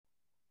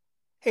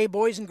Hey,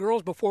 boys and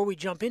girls, before we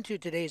jump into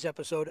today's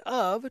episode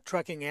of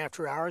Trucking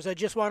After Hours, I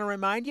just want to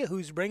remind you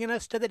who's bringing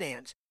us to the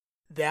dance.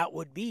 That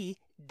would be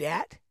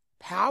DAT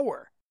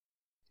Power.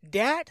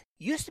 DAT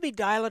used to be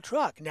Dial a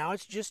Truck. Now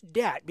it's just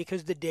DAT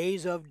because the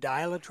days of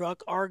Dial a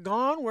Truck are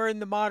gone. We're in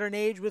the modern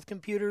age with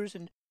computers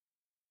and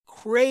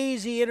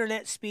crazy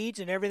internet speeds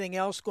and everything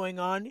else going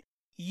on.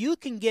 You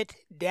can get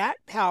DAT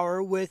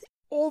Power with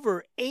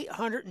over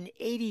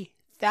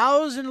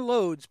 880,000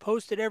 loads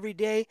posted every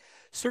day.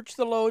 Search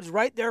the loads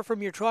right there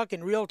from your truck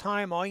in real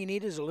time. All you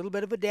need is a little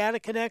bit of a data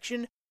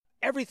connection.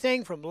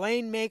 Everything from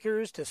lane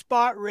makers to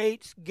spot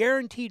rates,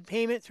 guaranteed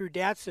payment through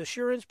DAT's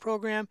assurance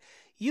program.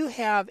 You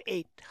have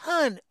a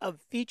ton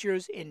of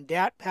features in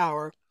DAT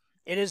Power.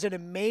 It is an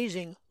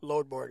amazing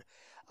load board.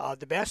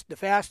 The best, the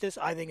fastest,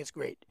 I think it's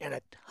great. And a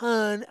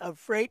ton of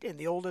freight, and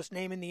the oldest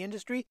name in the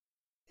industry,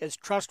 as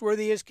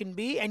trustworthy as can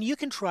be. And you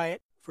can try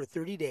it for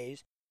 30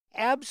 days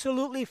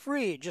absolutely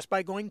free just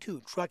by going to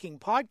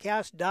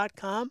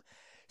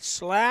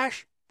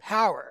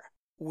truckingpodcast.com/power.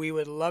 We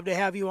would love to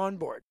have you on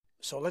board.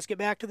 So let's get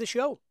back to the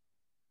show.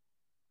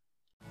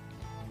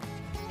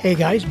 Hey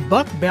guys,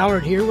 Buck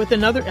Ballard here with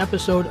another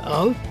episode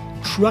of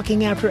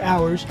Trucking After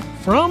Hours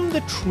from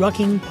the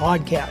Trucking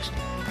Podcast.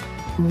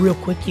 Real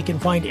quick, you can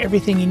find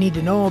everything you need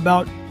to know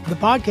about the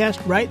podcast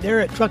right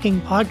there at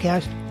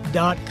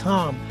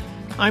truckingpodcast.com.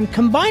 I'm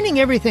combining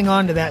everything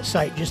onto that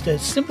site just to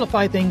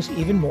simplify things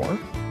even more.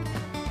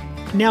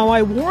 Now,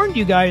 I warned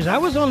you guys I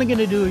was only going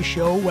to do a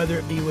show, whether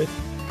it be with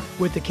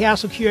the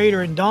Castle Curator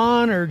and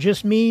Don, or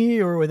just me,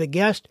 or with a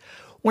guest,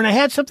 when I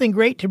had something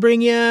great to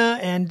bring you,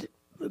 and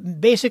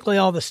basically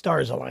all the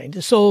stars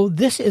aligned. So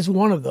this is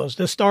one of those.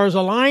 The stars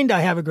aligned, I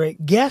have a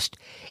great guest,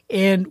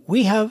 and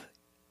we have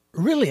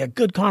really a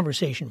good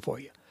conversation for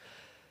you.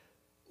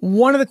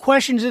 One of the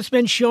questions that's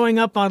been showing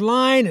up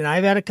online, and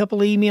I've had a couple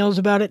of emails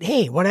about it,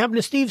 hey, what happened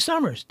to Steve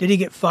Summers? Did he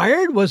get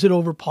fired? Was it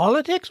over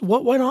politics?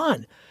 What went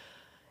on?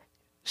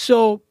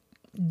 So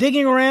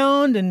digging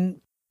around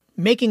and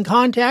making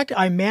contact,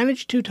 I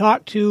managed to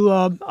talk to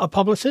a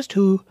publicist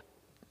who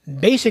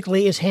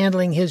basically is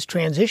handling his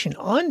transition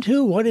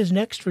onto what is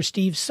next for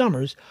Steve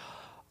Summers.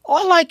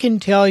 All I can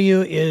tell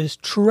you is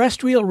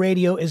terrestrial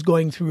radio is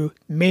going through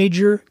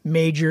major,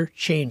 major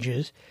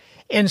changes.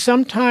 And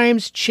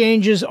sometimes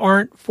changes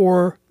aren't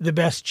for the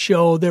best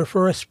show, they're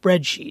for a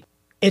spreadsheet.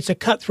 It's a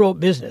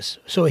cutthroat business.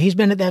 So he's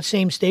been at that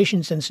same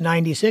station since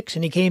 '96,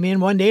 and he came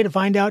in one day to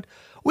find out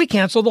we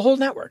canceled the whole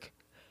network.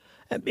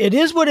 It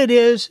is what it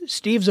is.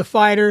 Steve's a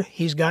fighter.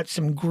 He's got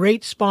some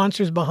great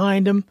sponsors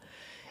behind him.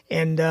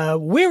 And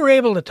we were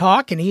able to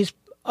talk, and he's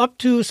up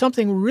to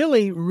something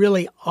really,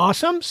 really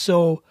awesome.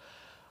 So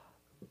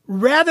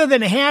rather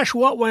than hash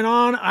what went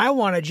on, I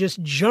want to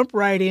just jump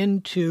right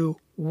into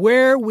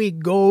where we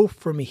go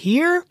from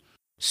here.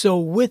 So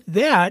with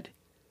that,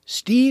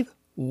 Steve,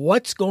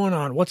 what's going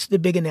on? What's the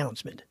big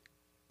announcement?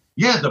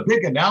 Yeah, the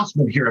big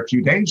announcement here a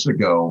few days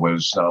ago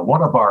was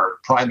one of our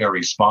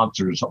primary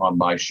sponsors on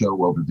my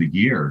show over the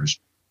years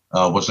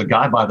was a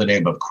guy by the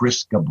name of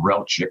Chris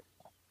Gabrelchik,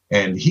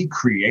 and he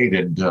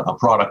created a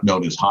product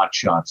known as Hot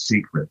Shot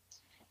Secret.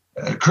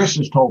 Chris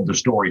has told the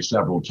story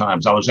several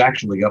times. I was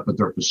actually up at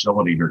their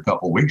facility here a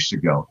couple of weeks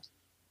ago,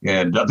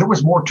 and there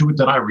was more to it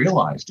than I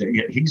realized.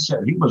 He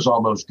said he was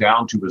almost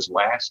down to his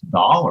last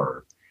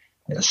dollar,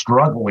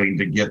 struggling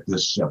to get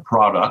this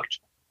product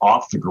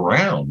off the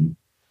ground.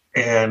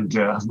 And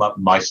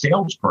my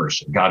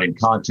salesperson got in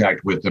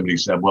contact with him, and he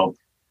said, well,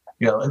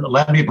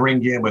 let me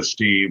bring you in with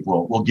Steve.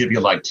 We'll give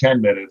you like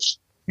 10 minutes.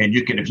 And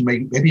you can, if you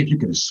maybe if you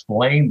can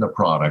explain the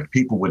product,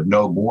 people would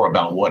know more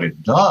about what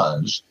it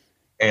does.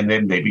 And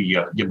then maybe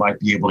you might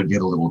be able to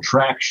get a little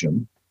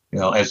traction,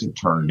 as it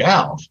turned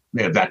out.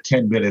 That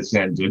 10 minutes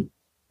ended,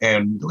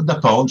 and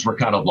the phones were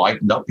kind of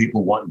lighting up,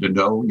 people wanting to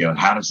know,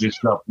 how does this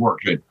stuff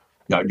work?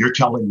 You're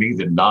telling me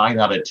that 9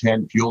 out of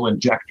 10 fuel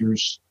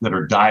injectors that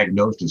are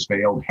diagnosed as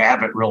failed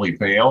haven't really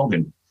failed,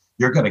 and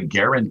you're going to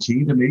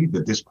guarantee to me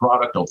that this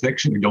product will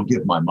fix it and you'll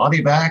give my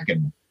money back?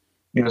 And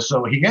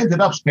so he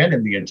ended up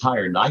spending the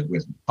entire night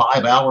with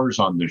 5 hours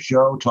on the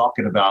show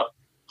talking about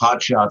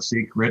Hot Shot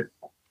Secret.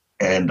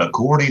 And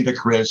according to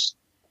Chris,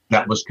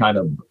 that was kind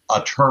of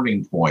a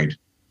turning point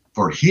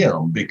for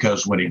him,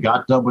 because when he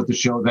got done with the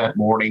show that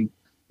morning,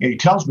 he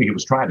tells me he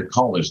was trying to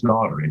call his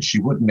daughter and she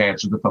wouldn't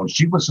answer the phone.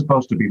 She was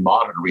supposed to be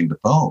monitoring the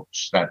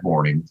phones that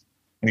morning.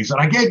 And he said,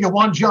 I gave you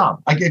one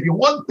job. I gave you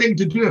one thing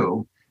to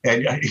do.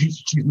 And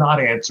she's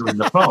not answering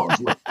the phones.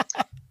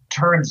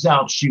 Turns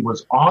out she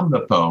was on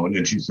the phone,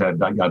 and she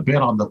said, I've been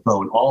on the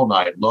phone all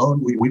night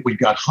long. We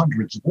got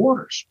hundreds of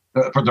orders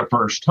for the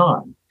first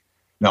time.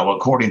 Now,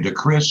 according to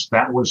Chris,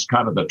 that was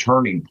kind of the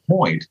turning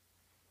point.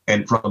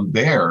 And from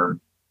there,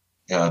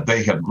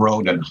 they have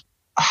grown, and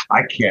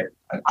I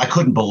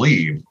couldn't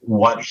believe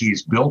what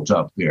he's built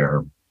up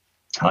there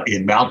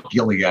in Mount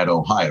Gilead,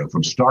 Ohio,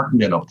 from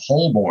starting in a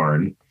pole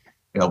barn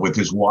with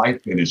his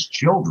wife and his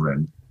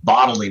children,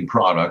 bottling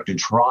product and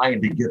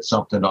trying to get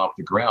something off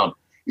the ground.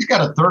 He's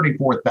got a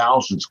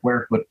 34,000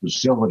 square foot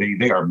facility.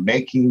 They are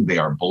making, they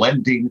are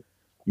blending,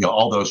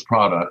 all those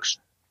products.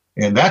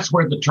 And that's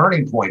where the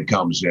turning point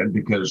comes in,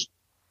 because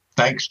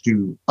thanks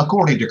to,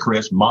 according to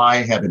Chris, my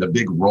having a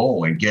big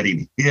role in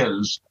getting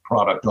his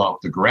product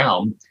off the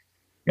ground,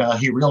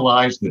 he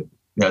realized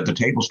that the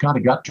tables kind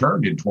of got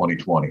turned in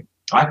 2020.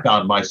 I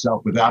found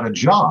myself without a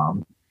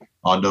job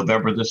on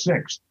November the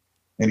 6th.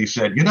 And he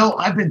said,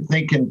 I've been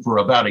thinking for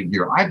about a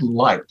year, I'd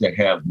like to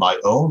have my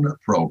own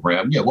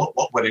program. Yeah,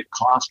 what would it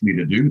cost me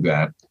to do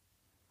that?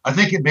 I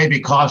think it may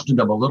be costing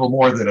him a little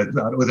more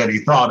than he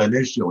thought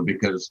initially,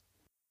 because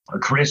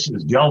Chris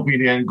is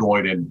delving in,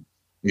 going in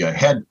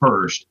head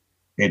first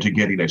into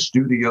getting a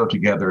studio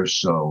together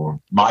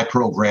so my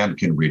program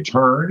can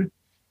return,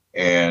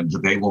 and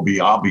they will be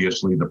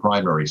obviously the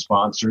primary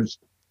sponsors.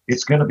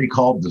 It's going to be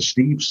called the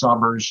Steve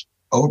Summers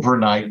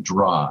Overnight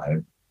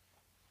Drive,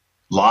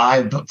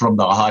 live from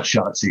the Hot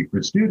Shot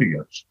Secret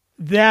Studios.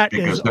 That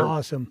is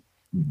awesome.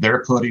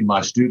 They're putting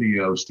my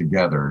studios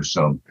together.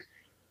 So,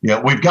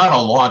 we've got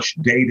a launch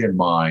date in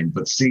mind,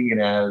 but seeing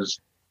as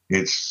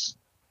it's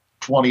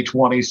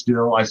 2020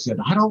 still, I said,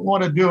 I don't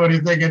want to do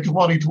anything in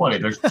 2020.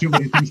 There's too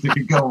many things that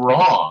could go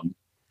wrong.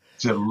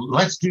 So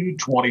let's do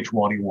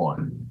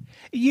 2021.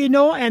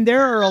 And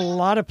there are a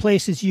lot of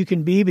places you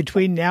can be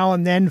between now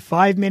and then,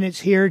 5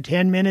 minutes here,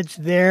 10 minutes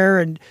there.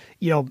 And,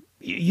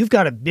 you've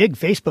got a big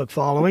Facebook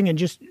following, and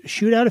just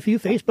shoot out a few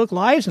Facebook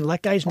Lives and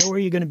let guys know where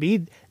you're going to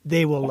be.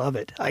 They will love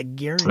it. I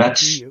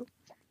guarantee you.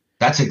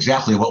 That's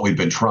exactly what we've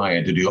been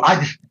trying to do.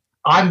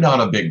 I'm not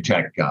a big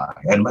tech guy.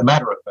 And a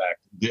matter of fact,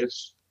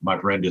 this, my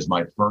friend, is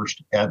my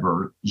first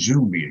ever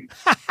Zoom meeting.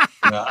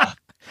 I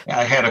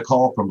had a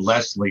call from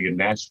Leslie in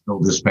Nashville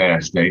this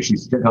past day.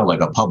 She's kind of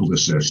like a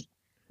publicist,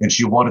 and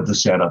she wanted to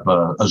set up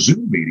a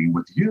Zoom meeting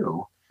with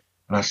you.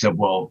 And I said,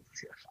 well,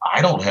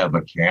 I don't have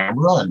a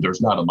camera, and there's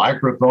not a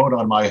microphone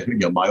on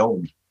my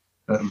old.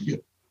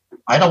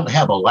 I don't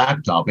have a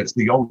laptop. It's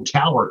the old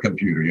tower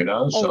computer,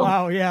 So, oh,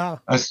 wow, yeah.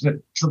 I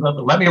said, so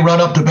let me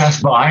run up to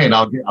Best Buy, and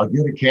I'll get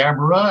a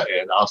camera,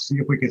 and I'll see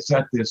if we can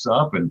set this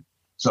up. And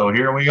so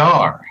here we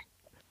are.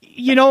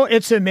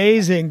 It's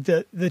amazing,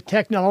 the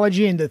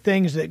technology and the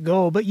things that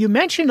go. But you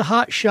mentioned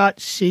Hot Shot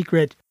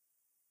Secret.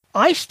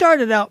 I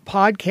started out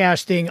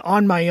podcasting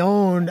on my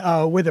own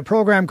with a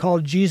program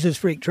called Jesus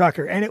Freak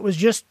Trucker, and it was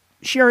just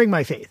sharing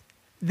my faith.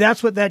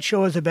 That's what that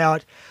show is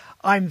about.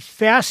 I'm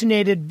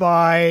fascinated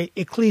by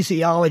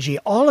ecclesiology,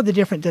 all of the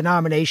different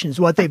denominations,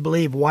 what they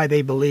believe, why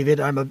they believe it.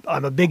 I'm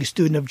a big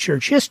student of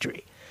church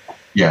history.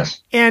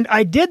 Yes. And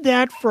I did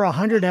that for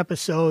 100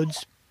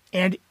 episodes.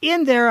 And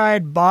in there, I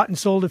had bought and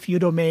sold a few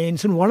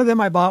domains. And one of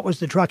them I bought was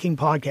the Trucking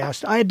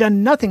Podcast. I had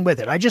done nothing with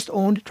it. I just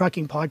owned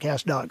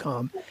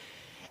truckingpodcast.com.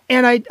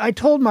 And I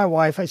told my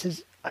wife, I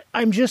says,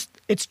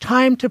 it's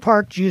time to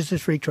park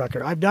Jesus Freak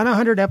Trucker. I've done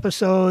 100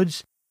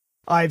 episodes.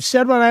 I've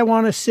said what I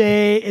want to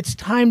say. It's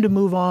time to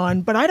move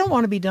on, but I don't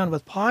want to be done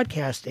with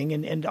podcasting.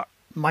 And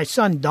my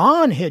son,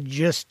 Don, had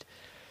just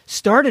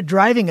started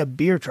driving a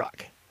beer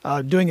truck,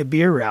 doing a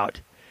beer route.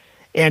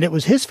 And it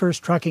was his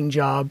first trucking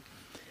job.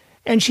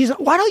 And she's like,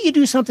 why don't you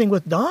do something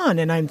with Don?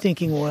 And I'm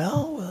thinking,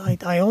 well,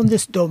 I own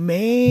this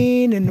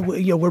domain, and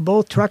we're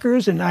both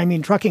truckers. And I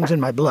mean, trucking's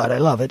in my blood. I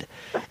love it.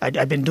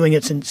 I've been doing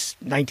it since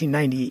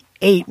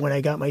 1998 when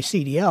I got my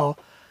CDL.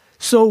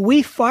 So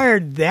we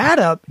fired that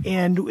up,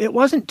 and it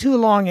wasn't too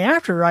long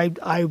after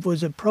I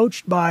was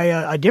approached by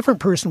a different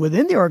person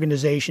within the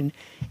organization,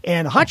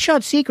 and Hot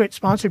Shot Secret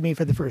sponsored me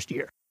for the first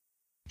year.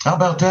 How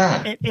about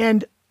that?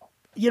 And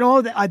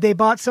they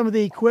bought some of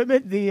the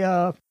equipment,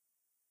 the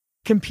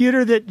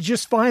computer that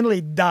just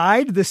finally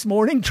died this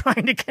morning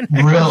trying to connect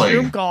a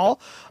Zoom call.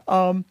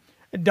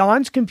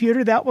 Don's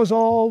computer, that was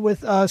all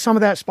with some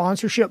of that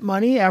sponsorship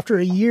money. After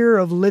a year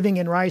of living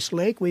in Rice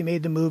Lake, we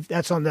made the move.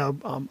 That's on the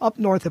up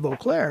north of Eau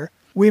Claire.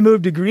 We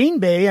moved to Green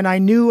Bay, and I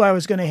knew I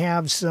was going to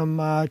have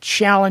some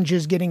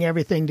challenges getting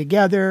everything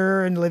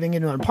together and living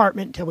in an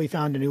apartment until we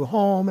found a new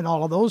home and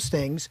all of those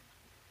things.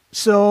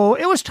 So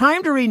it was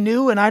time to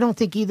renew, and I don't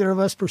think either of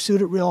us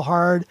pursued it real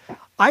hard.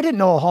 I didn't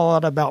know a whole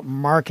lot about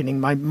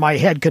marketing. My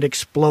head could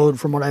explode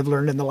from what I've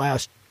learned in the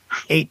last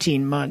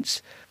 18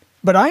 months.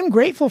 But I'm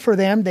grateful for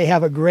them. They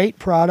have a great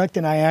product,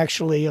 and I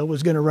actually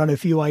was going to run a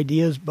few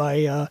ideas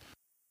by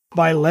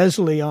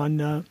Leslie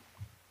on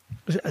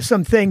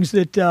some things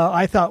that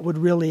I thought would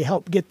really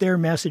help get their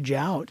message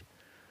out.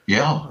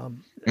 Yeah.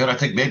 And I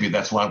think maybe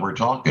that's why we're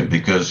talking,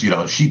 because,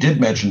 she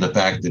did mention the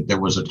fact that there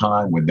was a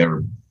time when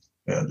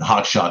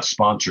Hot Shot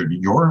sponsored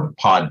your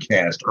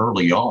podcast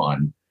early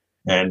on.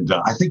 And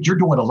I think you're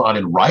doing a lot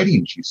in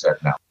writing, she said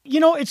now.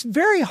 It's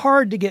very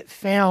hard to get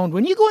found.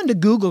 When you go into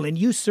Google and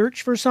you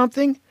search for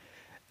something,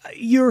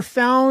 you're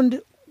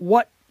found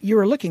what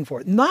you're looking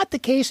for. Not the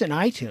case in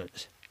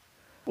iTunes.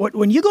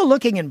 When you go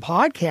looking in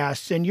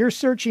podcasts and you're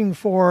searching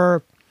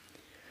for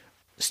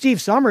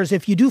Steve Summers,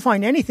 if you do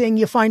find anything,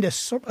 you find a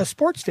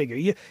sports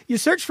figure. You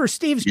search for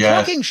Steve's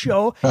Trucking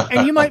Show,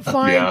 and you might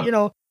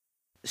find,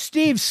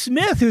 Steve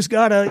Smith, who's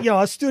got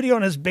a studio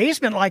in his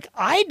basement like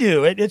I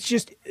do.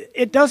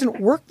 It doesn't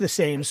work the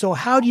same. So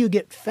how do you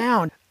get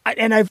found?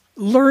 And I've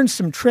learned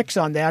some tricks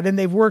on that, and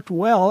they've worked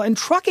well. And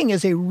trucking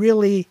is a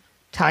really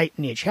tight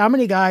niche? How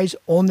many guys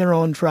own their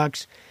own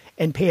trucks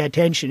and pay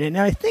attention? And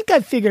I think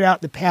I've figured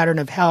out the pattern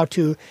of how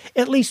to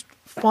at least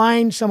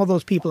find some of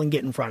those people and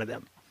get in front of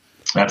them.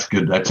 That's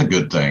good. That's a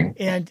good thing.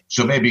 And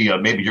so maybe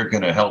you're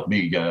going to help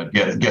me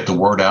get the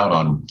word out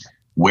on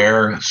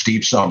where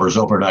Steve Somers'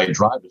 overnight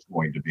drive is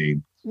going to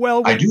be.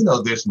 Well, I do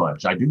know this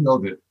much. I do know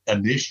that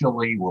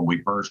initially when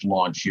we first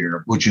launch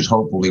here, which is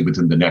hopefully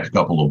within the next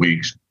couple of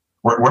weeks,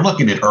 we're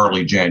looking at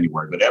early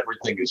January, but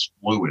everything is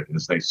fluid,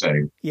 as they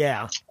say.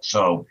 Yeah.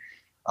 So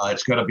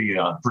it's going to be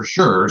for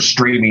sure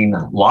streaming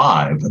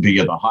live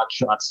via the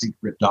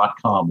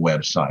hotshotsecret.com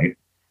website.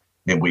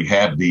 And we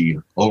have the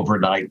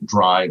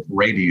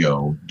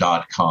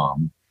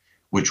overnightdriveradio.com,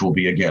 which will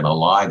be, again, a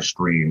live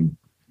stream.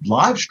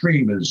 Live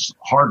stream is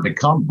hard to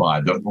come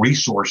by, the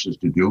resources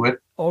to do it.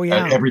 Oh,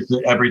 yeah. And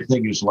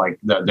everything is like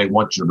that. They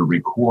want you to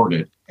record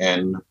it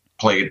and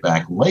play it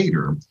back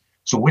later.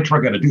 So which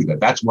we're going to do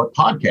that. That's what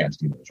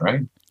podcasting is,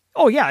 right?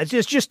 Oh, yeah.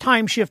 It's just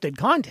time-shifted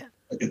content.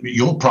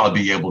 You'll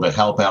probably be able to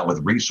help out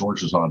with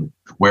resources on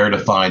where to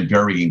find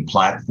varying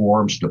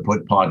platforms to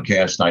put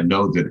podcasts. I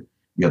know that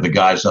the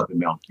guys up in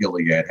Mount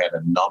Gilead had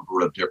a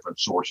number of different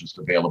sources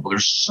available.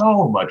 There's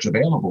so much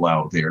available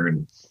out there.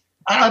 And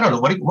I don't know.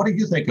 What do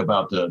you think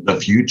about the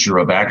future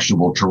of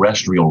actual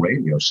terrestrial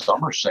radio?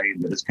 Some are saying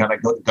that it's kind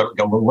of going to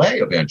go away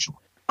eventually.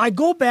 I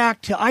go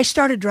back to, I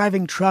started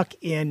driving truck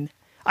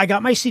I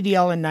got my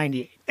CDL in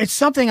 98. It's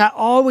something I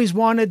always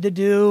wanted to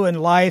do in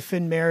life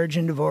and marriage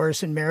and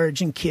divorce and marriage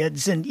and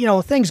kids and,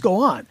 things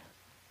go on.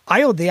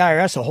 I owed the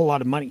IRS a whole lot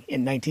of money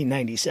in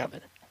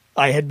 1997.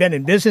 I had been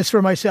in business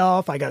for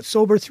myself. I got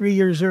sober 3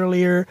 years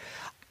earlier.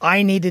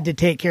 I needed to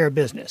take care of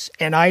business.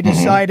 And I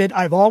decided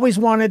I've always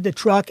wanted the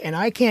truck, and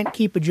I can't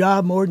keep a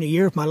job more than a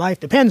year if my life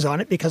depends on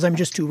it because I'm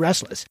just too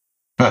restless.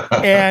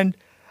 And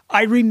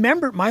I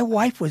remember my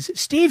wife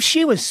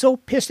she was so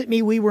pissed at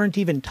me we weren't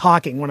even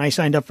talking when I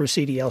signed up for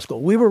CDL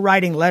school. We were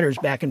writing letters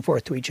back and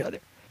forth to each other.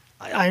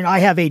 I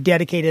have a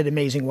dedicated,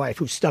 amazing wife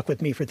who's stuck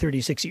with me for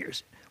 36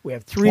 years. We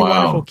have 3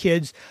 wonderful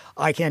kids.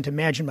 I can't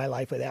imagine my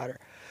life without her.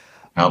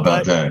 How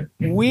about that?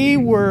 We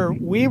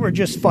were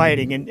just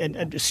fighting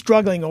and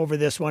struggling over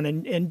this one.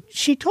 And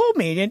she told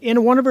me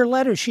in one of her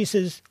letters, she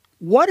says,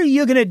 what are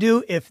you going to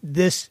do if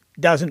this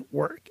doesn't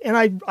work?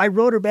 And I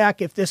wrote her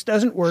back, if this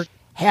doesn't work,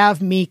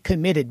 have me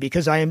committed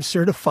because I am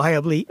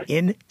certifiably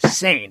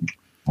insane.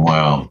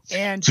 Wow.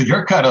 And so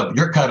you're kind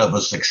of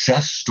a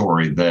success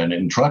story then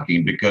in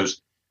trucking,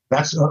 because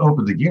that's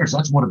over the years,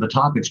 that's one of the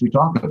topics we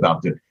talk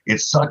about, that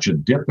it's such a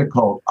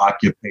difficult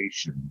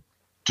occupation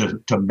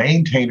to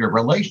maintain a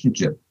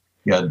relationship.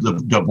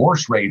 The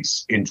divorce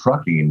rates in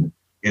trucking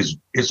is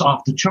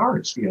off the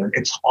charts.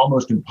 It's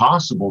almost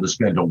impossible to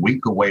spend a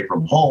week away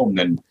from home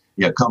and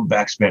come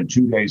back, spend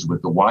 2 days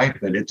with the wife,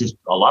 and it just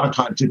a lot of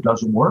times it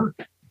doesn't work.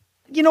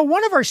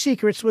 One of our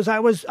secrets was I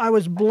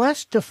was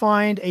blessed to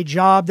find a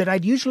job that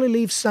I'd usually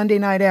leave Sunday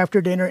night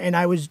after dinner, and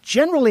I was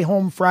generally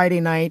home Friday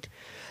night.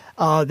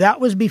 That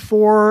was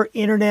before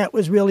internet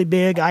was really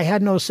big. I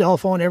had no cell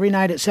phone. Every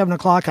night at 7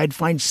 o'clock, I'd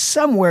find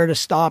somewhere to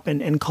stop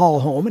and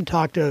call home and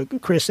talk to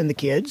Chris and the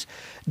kids.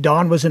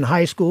 Dawn was in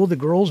high school. The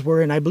girls were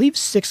in, I believe,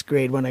 6th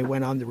grade when I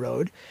went on the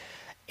road.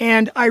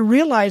 And I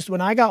realized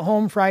when I got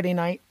home Friday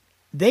night,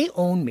 they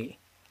own me.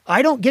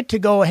 I don't get to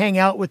go hang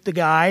out with the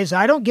guys.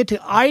 I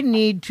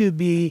need to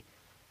be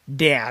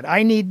dad.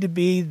 I need to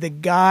be the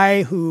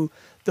guy who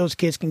those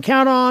kids can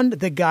count on,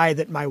 the guy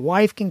that my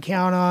wife can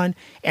count on,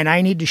 and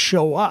I need to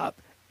show up.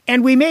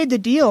 And we made the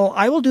deal.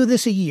 I will do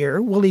this a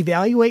year. We'll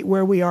evaluate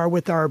where we are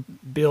with our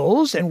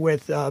bills and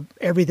with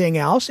everything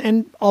else,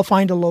 and I'll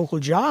find a local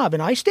job.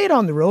 And I stayed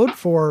on the road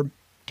for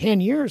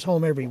 10 years,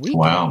 home every week.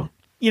 Wow.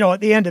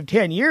 At the end of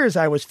 10 years,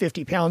 I was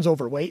 50 pounds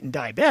overweight and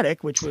diabetic,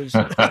 which was...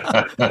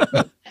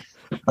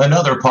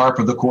 Another par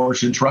for the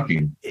course in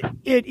trucking.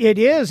 It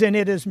is, and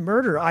it is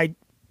murder.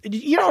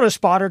 You know what a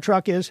spotter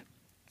truck is?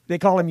 They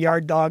call them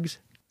yard dogs.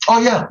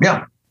 Oh,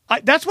 yeah.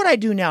 That's what I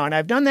do now, and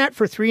I've done that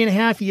for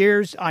 3.5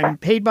 years. I'm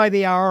paid by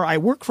the hour. I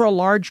work for a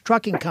large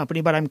trucking company,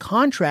 but I'm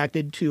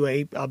contracted to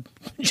a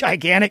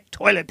gigantic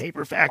toilet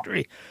paper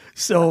factory.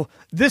 So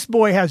this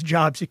boy has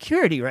job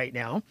security right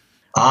now.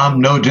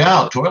 No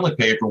doubt. Toilet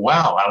paper.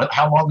 Wow.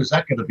 How long is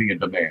that going to be in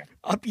demand?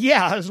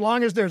 Yeah, as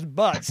long as there's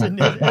butts.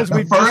 And as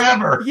we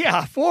forever.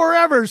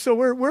 Forever. So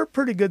we're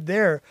pretty good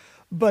there.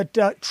 But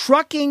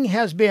trucking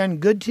has been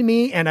good to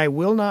me, and I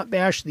will not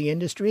bash the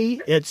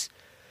industry.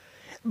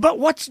 But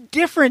what's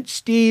different,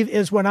 Steve,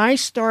 is when I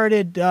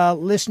started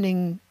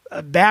listening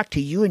back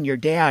to you and your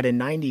dad in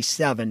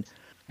 97,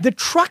 the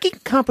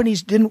trucking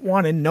companies didn't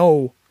want to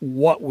know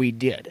what we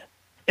did.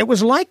 It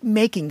was like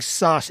making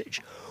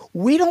sausage.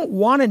 We don't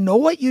want to know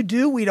what you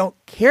do. We don't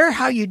care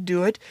how you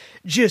do it.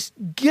 Just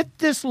get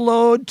this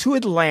load to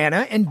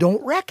Atlanta and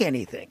don't wreck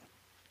anything.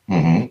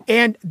 Mm-hmm.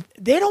 And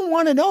they don't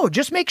want to know.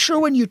 Just make sure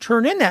when you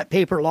turn in that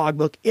paper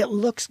logbook, it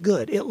looks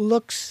good.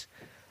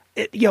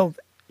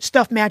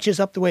 Stuff matches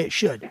up the way it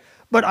should.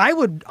 But I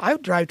would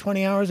drive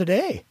 20 hours a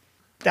day.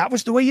 That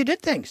was the way you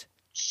did things.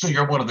 So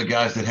you're one of the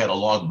guys that had a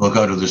logbook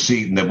under the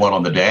seat and then one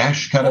on the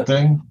dash kind of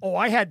thing? Oh,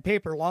 I had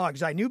paper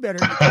logs. I knew better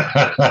than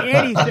to put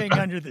anything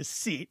under the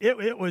seat.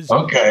 It was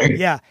okay.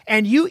 Yeah,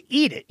 and you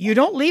eat it. You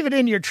don't leave it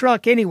in your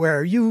truck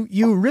anywhere.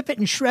 You rip it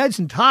in shreds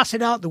and toss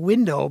it out the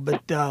window.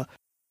 But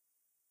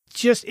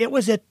it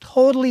was a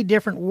totally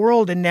different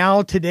world. And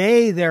now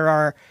today there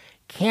are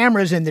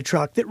cameras in the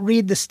truck that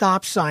read the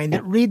stop sign,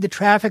 that read the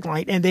traffic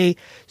light, and they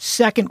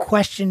second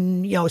guess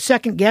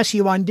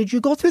you on, did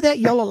you go through that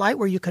yellow light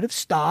where you could have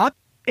stopped?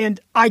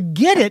 And I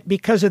get it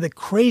because of the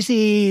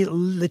crazy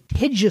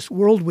litigious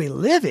world we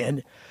live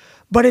in,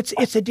 but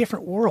it's a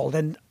different world.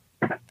 And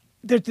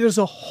there's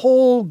a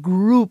whole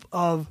group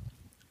of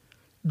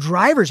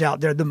drivers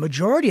out there, the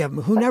majority of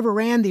them, who never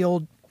ran the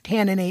old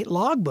 10 and 8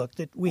 logbook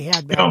that we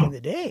had back in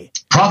the day.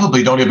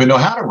 Probably don't even know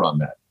how to run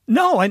that.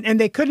 No, and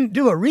they couldn't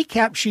do a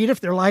recap sheet if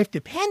their life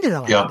depended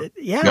on it.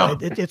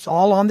 It's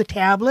all on the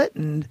tablet,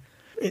 and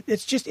it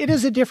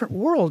is a different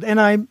world.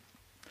 And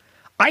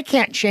I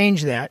can't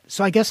change that,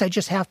 so I guess I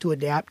just have to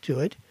adapt to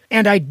it.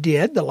 And I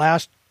did the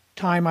last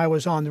time I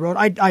was on the road.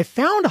 I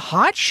found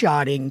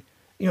hot-shotting,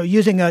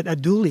 using a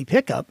dually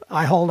pickup.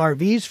 I hauled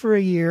RVs for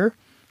a year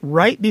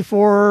right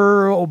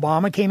before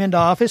Obama came into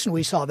office, and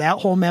we saw that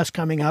whole mess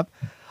coming up.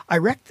 I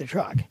wrecked the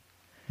truck.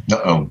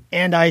 Uh-oh.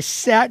 And I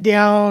sat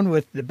down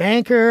with the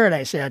banker, and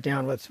I sat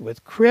down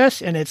with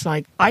Chris, and it's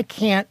like, I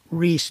can't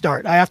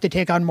restart. I have to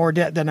take on more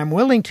debt than I'm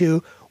willing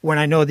to when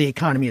I know the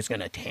economy is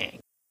going to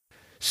tank.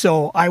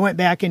 So I went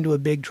back into a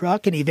big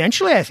truck, and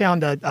eventually I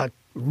found a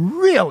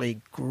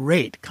really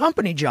great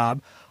company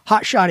job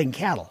hot-shotting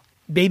cattle,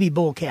 baby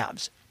bull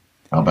calves.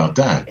 How about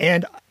that?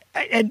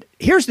 And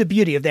here's the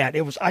beauty of that.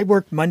 I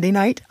worked Monday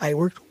night, I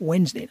worked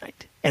Wednesday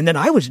night, and then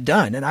I was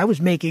done, and I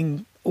was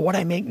making what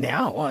I make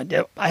now,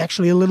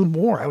 actually a little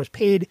more. I was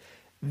paid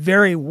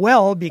very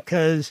well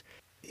because,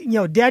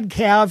 dead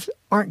calves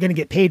aren't going to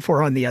get paid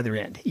for on the other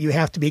end. You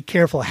have to be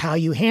careful how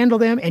you handle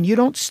them, and you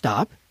don't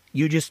stop.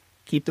 You just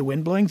keep the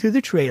wind blowing through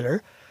the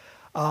trailer.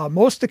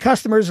 Most of the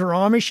customers are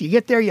Amish. You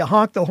get there, you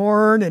honk the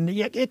horn, and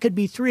it could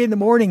be 3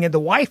 a.m, and the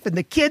wife and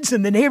the kids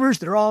and the neighbors,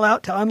 they're all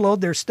out to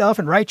unload their stuff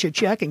and write you a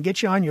check and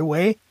get you on your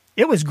way.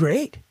 It was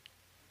great.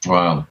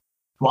 Wow.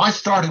 Well, I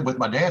started with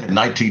my dad in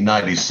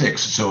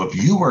 1996. So if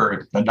you were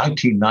in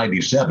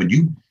 1997,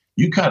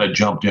 you kind of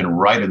jumped in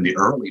right in the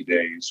early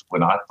days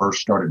when I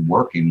first started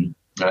working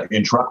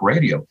in truck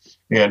radio.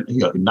 And in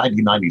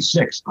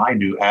 1996, I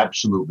knew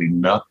absolutely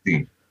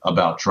nothing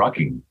about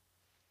trucking.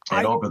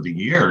 And over the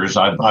years,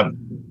 I've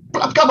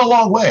come a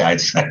long way, I'd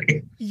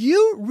say.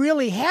 You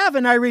really have.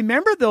 And I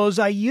remember those.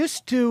 I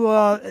used to,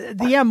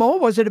 the MO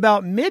was at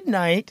about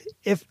midnight.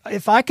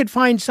 If I could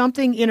find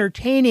something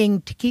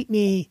entertaining to keep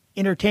me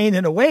entertained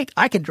and awake,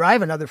 I could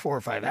drive another 4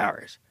 or 5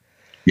 hours.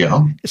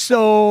 Yeah.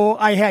 So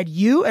I had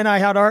you and I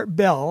had Art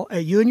Bell,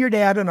 you and your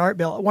dad and Art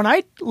Bell. When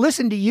I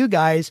listened to you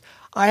guys,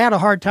 I had a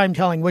hard time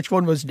telling which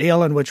one was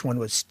Dale and which one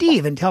was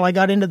Steve until I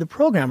got into the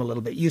program a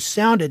little bit. You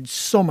sounded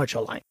so much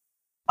alike.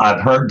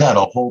 I've heard that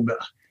a whole bit.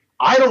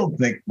 I don't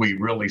think we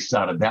really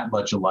sounded that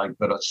much alike,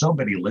 but so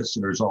many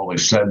listeners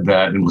always said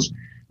that. It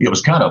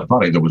was kind of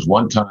funny. There was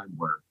one time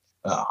where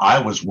I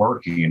was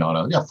working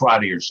on a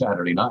Friday or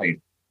Saturday night,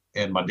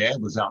 and my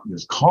dad was out in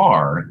his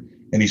car,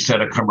 and he said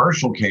a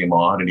commercial came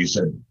on, and he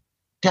said,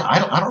 "Yeah,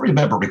 I don't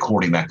remember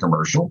recording that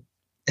commercial,"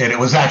 and it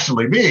was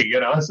actually me.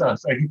 So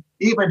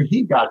even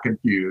he got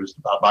confused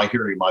by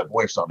hearing my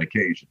voice on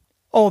occasion.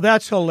 Oh,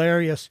 that's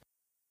hilarious.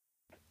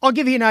 I'll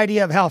give you an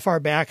idea of how far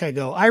back I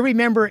go. I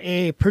remember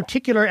a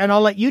particular, and I'll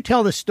let you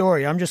tell the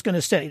story. I'm just going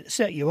to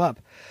set you up.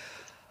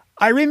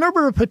 I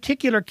remember a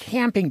particular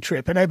camping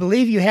trip, and I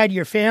believe you had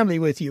your family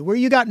with you, where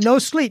you got no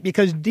sleep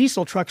because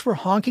diesel trucks were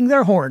honking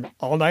their horn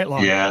all night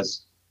long.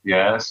 Yes.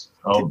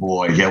 Oh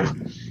boy. Yeah.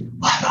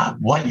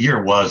 What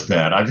year was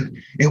that?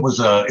 It was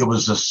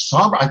a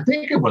summer. I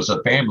think it was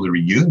a family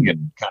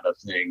reunion kind of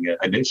thing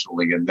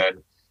initially, and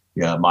then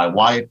my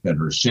wife and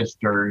her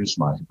sisters,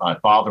 my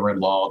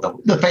father-in-law,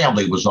 the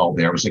family was all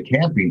there. It was a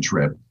camping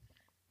trip,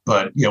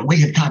 but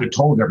we had kind of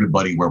told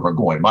everybody where we're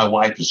going. My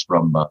wife is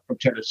from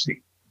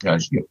Tennessee.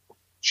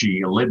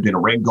 She lived in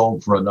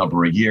Ringgold for a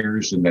number of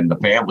years, and then the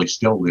family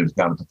still lives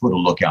down at the foot of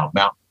Lookout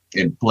Mountain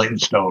in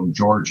Flintstone,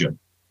 Georgia.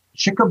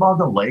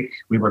 Chickamauga Lake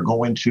we were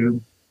going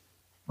to,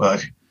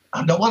 but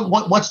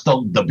what's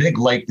the big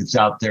lake that's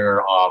out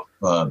there off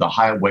the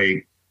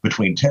highway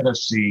between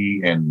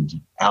Tennessee and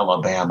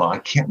Alabama? I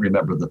can't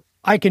remember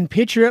I can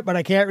picture it, but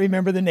I can't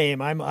remember the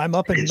name. I'm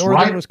up in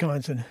northern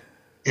Wisconsin.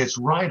 It's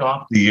right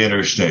off the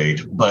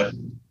interstate, but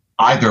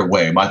either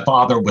way, my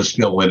father was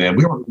filling in.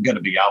 We were going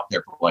to be out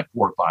there for like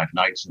 4 or 5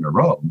 nights in a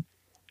row,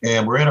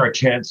 and we're in our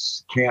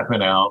tents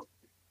camping out,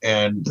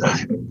 and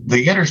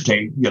the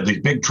interstate,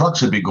 these big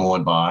trucks would be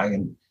going by,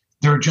 and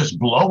they're just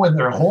blowing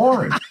their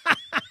horn.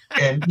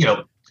 And,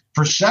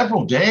 for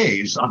several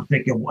days, I'm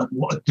thinking,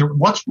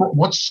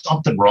 what's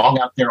something wrong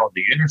out there on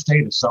the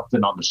interstate? Is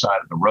something on the side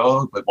of the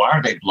road? But why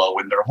are they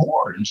blowing their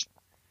horns?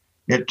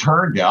 It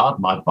turned out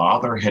my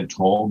father had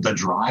told the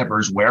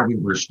drivers where we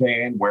were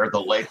staying, where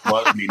the lake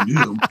was, and he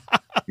knew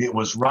it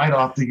was right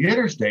off the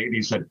interstate.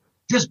 He said,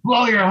 just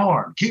blow your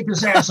horn, keep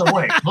his ass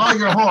awake, blow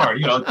your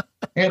horn,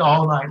 and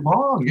all night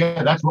long.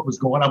 Yeah, that's what was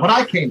going on. When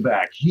I came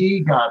back, he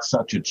got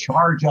such a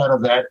charge out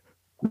of that.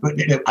 But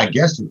I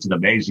guess it's an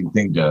amazing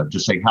thing to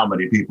say how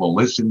many people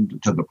listened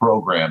to the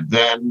program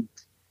then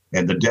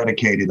and the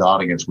dedicated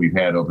audience we've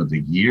had over the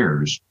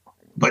years.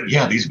 But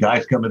yeah, these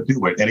guys coming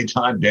through at any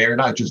time, day or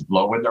night, just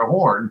blowing their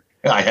horn.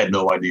 I had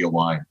no idea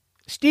why.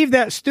 Steve,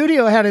 that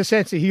studio had a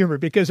sense of humor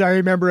because I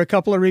remember a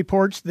couple of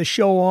reports, the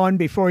show on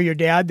before your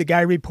dad, the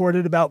guy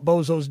reported about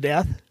Bozo's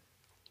death.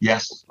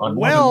 Yes. On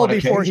well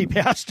before he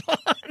passed on.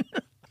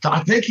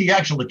 I think he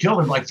actually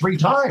killed him like 3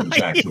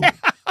 times, actually,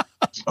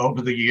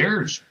 over the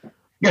years.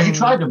 Yeah, he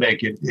tried to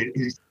make it.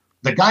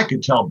 The guy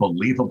could tell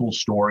believable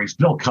stories.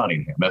 Bill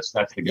Cunningham, that's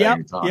the guy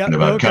you're talking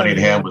about. Bill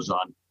Cunningham was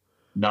on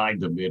 9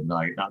 to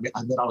midnight.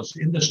 I was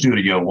in the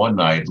studio one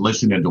night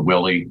listening to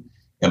Willie,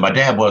 and my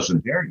dad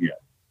wasn't there yet.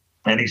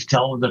 And he's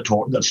telling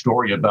the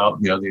story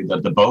about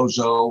the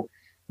Bozo.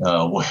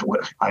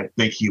 I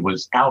think he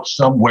was out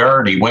somewhere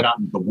and he went out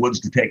in the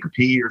woods to take a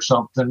pee or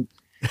something,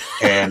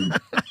 and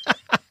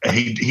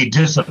he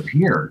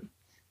disappeared,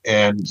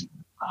 and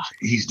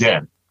he's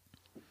dead.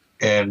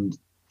 And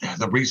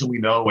the reason we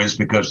know is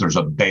because there's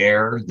a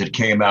bear that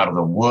came out of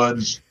the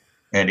woods,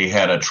 and he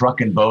had a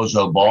Truckin'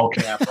 Bozo ball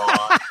cap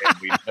on, and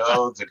we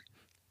know that.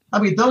 I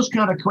mean, those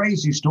kind of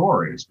crazy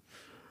stories.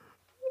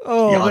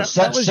 Oh,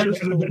 that was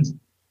just.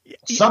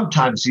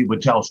 Sometimes he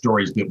would tell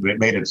stories that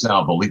made it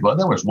sound believable.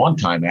 There was one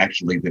time,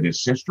 actually, that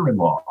his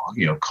sister-in-law,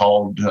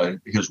 called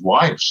his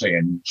wife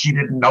saying she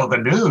didn't know the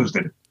news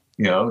that,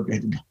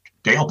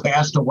 Dale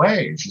passed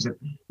away. She said,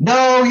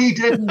 "No, he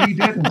didn't. He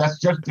didn't.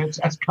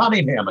 That's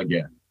Cunningham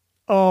again."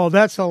 Oh,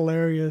 that's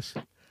hilarious.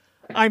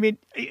 I mean,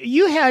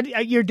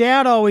 your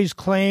dad always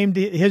claimed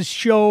his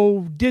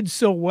show did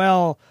so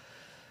well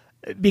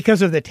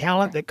because of the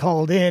talent that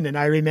called in. And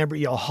I remember,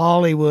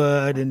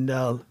 Hollywood and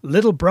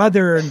Little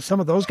Brother and some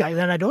of those guys.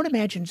 And I don't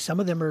imagine some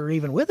of them are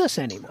even with us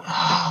anymore.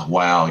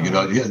 Wow.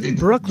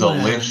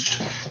 Brooklyn.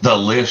 The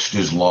list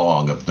is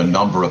long of the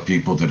number of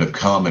people that have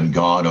come and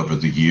gone over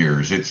the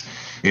years. It's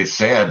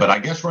sad, but I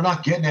guess we're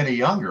not getting any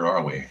younger,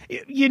 are we?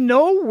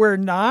 We're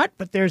not,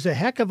 but there's a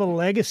heck of a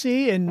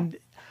legacy. And,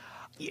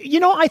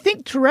 I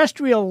think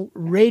terrestrial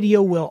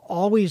radio will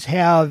always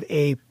have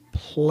a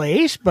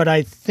place, but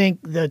I think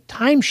the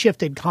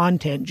time-shifted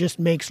content just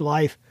makes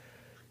life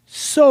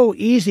so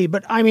easy.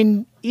 But, I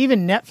mean,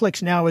 even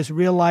Netflix now is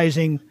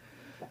realizing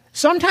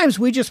sometimes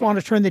we just want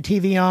to turn the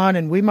TV on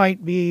and we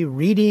might be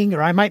reading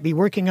or I might be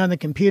working on the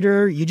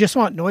computer. You just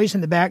want noise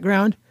in the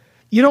background.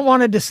 You don't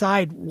want to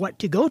decide what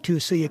to go to,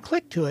 so you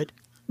click to it.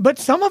 But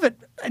some of it,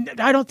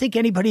 I don't think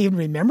anybody even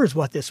remembers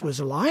what this was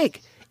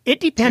like. It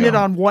depended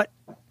on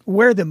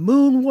where the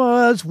moon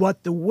was,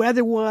 what the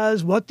weather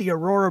was, what the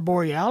Aurora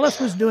Borealis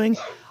was doing.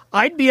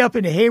 I'd be up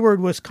in Hayward,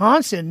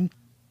 Wisconsin.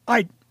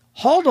 I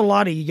hauled a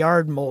lot of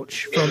yard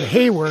mulch from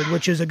Hayward,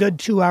 which is a good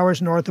 2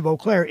 hours north of Eau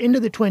Claire, into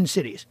the Twin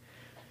Cities.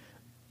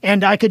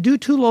 And I could do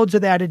 2 loads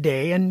of that a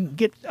day and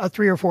get a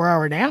 3 or 4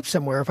 hour nap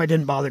somewhere if I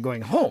didn't bother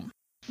going home.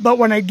 But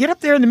when I get up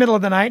there in the middle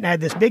of the night and I had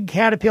this big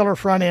Caterpillar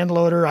front end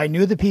loader, I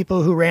knew the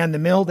people who ran the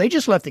mill. They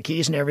just left the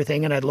keys and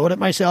everything, and I'd load it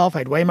myself.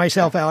 I'd weigh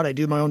myself out. I'd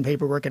do my own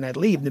paperwork, and I'd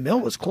leave. The mill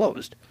was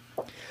closed.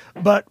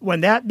 But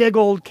when that big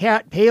old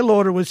Cat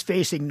payloader was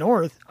facing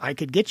north, I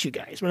could get you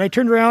guys. When I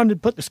turned around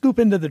and put the scoop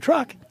into the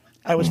truck,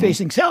 I was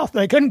facing south,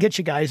 and I couldn't get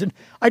you guys. And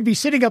I'd be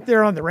sitting up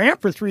there on the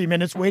ramp for 3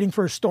 minutes waiting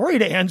for a story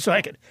to end so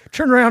I could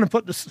turn around and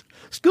put the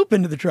scoop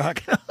into the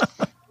truck.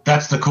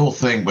 That's the cool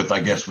thing with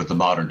the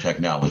modern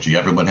technology.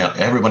 Everyone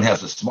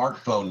has a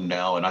smartphone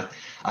now, and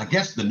I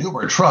guess the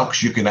newer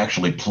trucks you can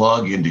actually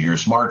plug into your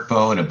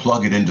smartphone and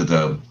plug it into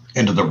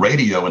the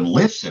radio and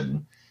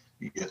listen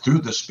through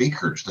the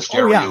speakers, the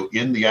stereo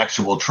in the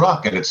actual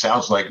truck, and it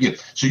sounds like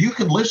so you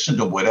can listen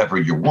to whatever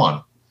you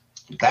want.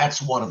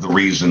 That's one of the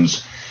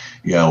reasons.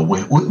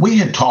 We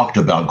had talked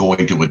about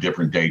going to a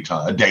different day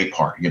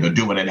part,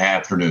 doing an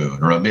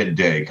afternoon or a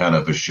midday kind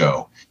of a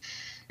show,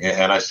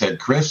 and I said,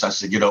 Chris,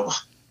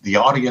 the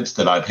audience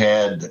that I've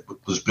had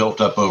was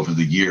built up over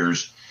the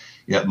years.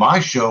 Yet my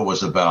show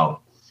was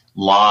about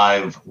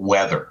live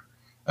weather.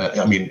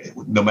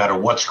 No matter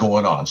what's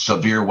going on,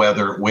 severe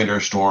weather,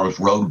 winter storms,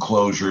 road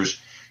closures.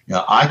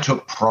 I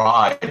took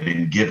pride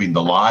in giving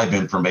the live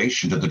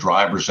information to the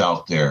drivers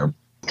out there.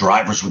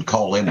 Drivers would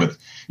call in with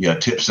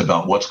tips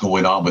about what's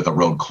going on with a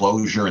road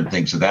closure and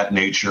things of that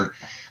nature.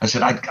 I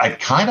said, I'd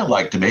kind of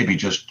like to maybe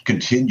just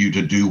continue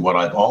to do what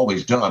I've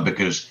always done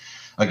because,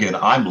 again,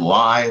 I'm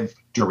live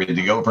during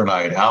the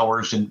overnight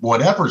hours, and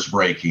whatever's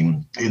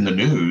breaking in the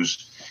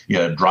news,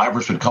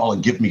 drivers would call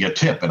and give me a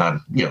tip.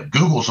 And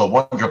Google's a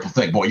wonderful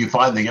thing. Boy, you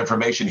find the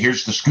information.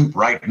 Here's the scoop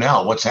right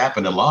now. What's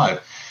happening live?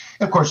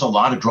 And of course, a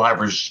lot of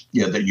drivers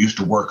that used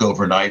to work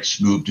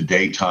overnights moved to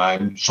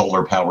daytime,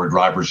 solar power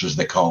drivers, as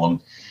they call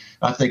them.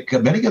 I think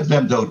many of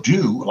them, though,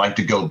 do like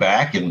to go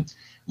back and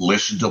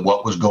listen to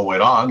what was going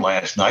on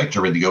last night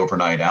during the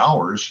overnight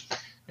hours.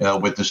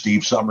 With the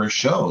Steve Summers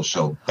show.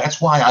 So that's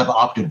why I've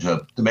opted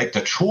to make the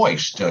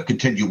choice to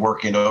continue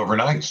working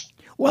overnights.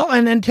 Well,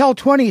 and until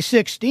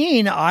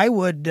 2016, I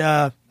would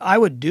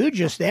do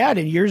just that,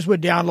 and yours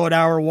would download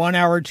hour 1,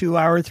 hour 2,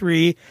 hour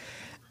 3.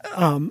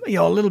 A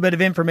little bit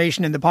of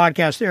information in the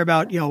podcast there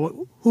about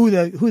who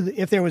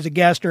if there was a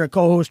guest or a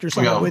co-host or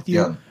someone with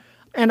you,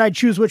 and I'd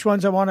choose which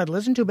ones I wanted to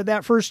listen to. But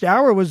that first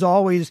hour was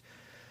always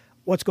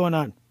what's going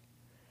on,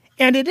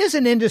 and it is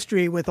an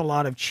industry with a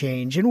lot of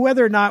change, and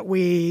whether or not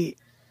we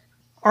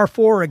are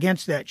for or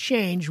against that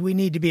change, we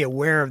need to be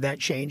aware of that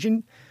change.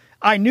 And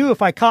I knew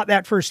if I caught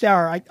that first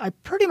hour, I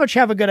pretty much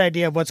have a good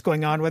idea of what's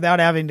going on without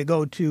having to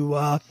go to,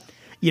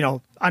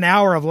 an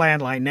hour of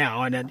landline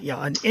now and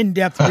an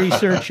in-depth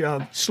research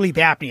of sleep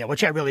apnea,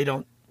 which I really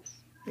don't,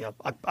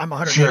 I'm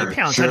 180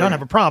 pounds. Sure. So I don't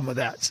have a problem with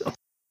that. So.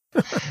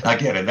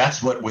 Again, and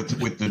that's what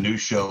with the new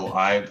show,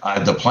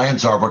 the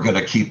plans are we're going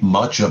to keep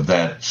much of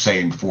that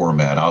same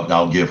format.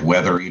 I'll give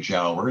weather each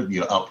hour,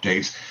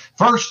 updates.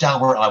 First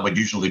hour, I would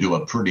usually do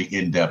a pretty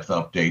in-depth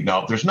update.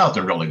 Now, if there's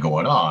nothing really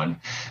going on,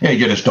 you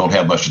just don't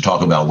have much to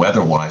talk about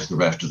weather-wise the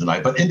rest of the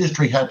night. But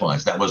industry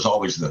headlines, that was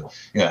always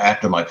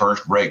after my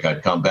first break,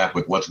 I'd come back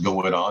with what's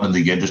going on in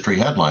the industry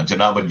headlines.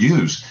 And I would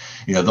use,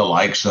 the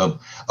likes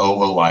of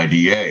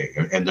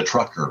OOIDA and The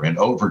Trucker and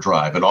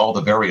Overdrive and all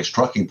the various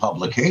trucking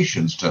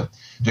publications to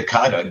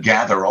kind of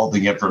gather all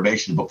the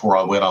information before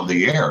I went on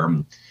the air.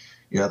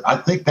 I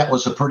think that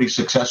was a pretty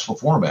successful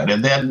format.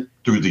 And then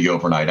through the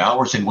overnight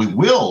hours, and we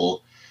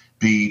will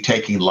be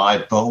taking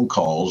live phone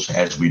calls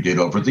as we did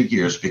over the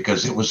years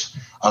because it was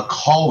a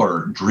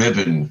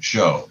caller-driven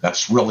show.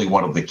 That's really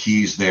one of the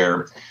keys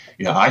there.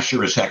 I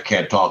sure as heck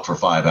can't talk for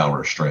 5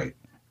 hours straight.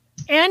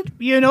 And,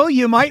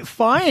 you might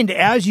find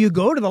as you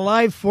go to the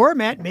live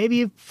format,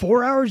 maybe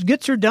 4 hours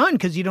gets her done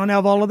because you don't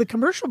have all of the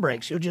commercial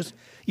breaks.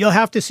 You'll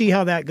have to see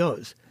how that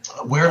goes.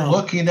 We're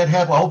looking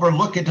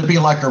to be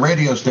like a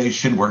radio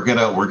station. We're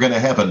gonna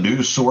have a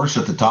news source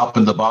at the top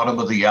and the bottom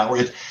of the hour.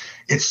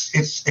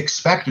 It's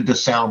expected to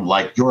sound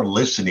like you're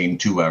listening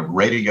to a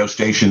radio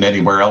station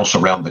anywhere else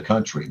around the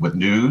country with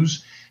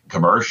news,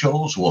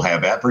 commercials. We'll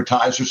have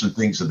advertisers and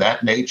things of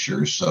that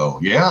nature. So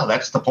yeah,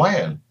 that's the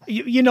plan.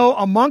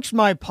 Amongst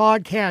my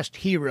podcast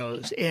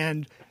heroes,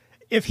 and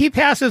if he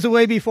passes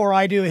away before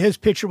I do, his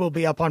picture will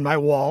be up on my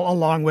wall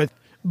along with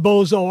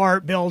Bozo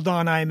Art, Bill,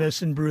 Don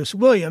Imus, and Bruce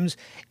Williams.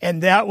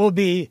 And that will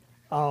be,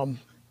 I'm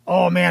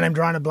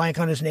drawing a blank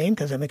on his name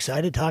because I'm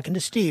excited talking to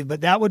Steve.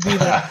 But that would be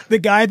the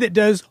guy that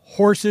does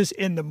Horses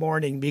in the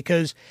Morning,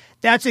 because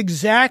that's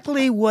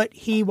exactly what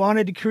he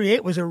wanted to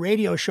create, was a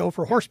radio show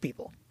for horse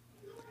people.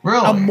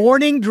 Really? A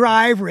morning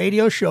drive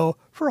radio show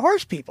for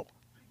horse people.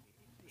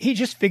 He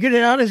just figured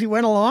it out as he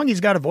went along. He's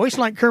got a voice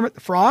like Kermit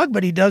the Frog,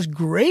 but he does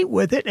great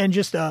with it. And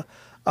just that's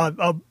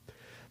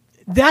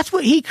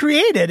what he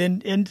created.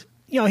 And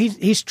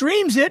he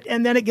streams it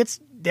and then it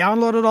gets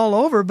downloaded all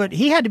over, but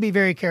he had to be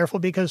very careful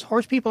because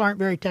horse people aren't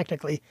very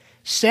technically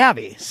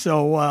savvy.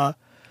 So,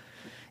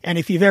 and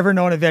if you've ever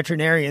known a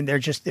veterinarian, they're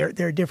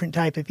a different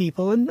type of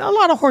people, and a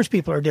lot of horse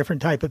people are a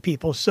different type of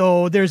people.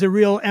 So there's a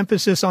real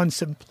emphasis on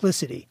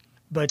simplicity.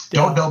 But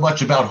don't know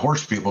much about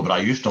horse people, but I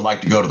used to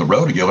like to go to the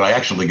rodeo, but I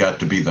actually got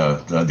to be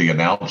the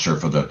announcer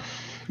for the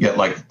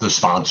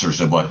sponsors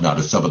and whatnot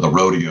at some of the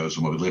rodeos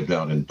when we lived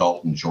down in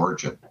Dalton,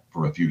 Georgia,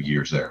 for a few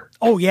years there.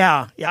 Oh,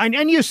 yeah.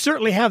 And you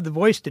certainly have the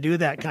voice to do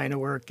that kind of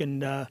work.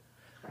 And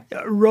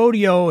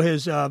rodeo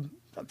is,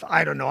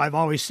 I've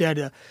always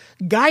said,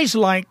 guys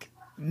like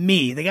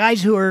me, the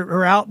guys who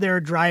are out there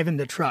driving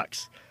the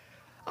trucks,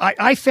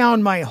 I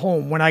found my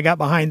home when I got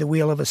behind the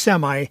wheel of a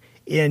semi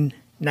in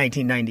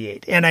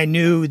 1998. And I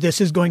knew this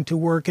is going to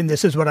work and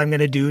this is what I'm going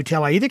to do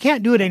till I either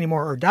can't do it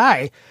anymore or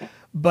die.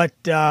 But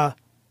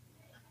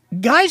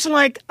guys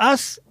like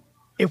us,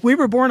 if we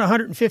were born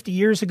 150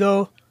 years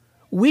ago,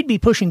 we'd be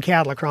pushing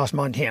cattle across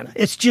Montana.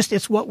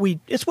 It's what we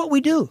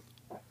do.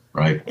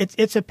 Right.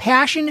 It's a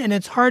passion and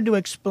it's hard to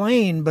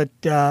explain. But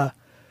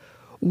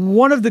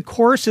one of the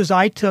courses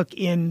I took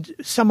in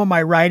some of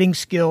my writing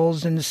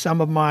skills and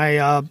some of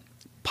my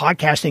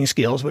podcasting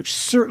skills, which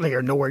certainly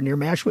are nowhere near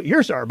matched what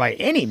yours are by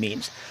any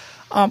means.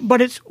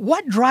 But it's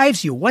what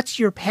drives you? What's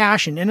your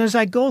passion? And as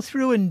I go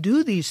through and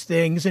do these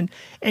things and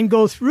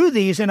go through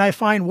these and I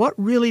find what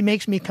really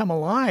makes me come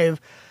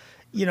alive,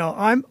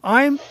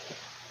 I'm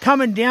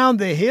coming down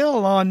the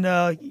hill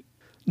on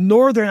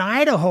northern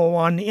Idaho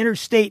on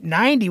Interstate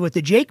 90 with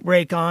the Jake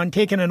brake on,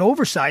 taking an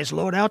oversized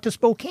load out to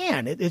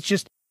Spokane. It's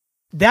just,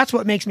 that's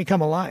what makes me come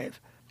alive.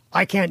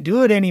 I can't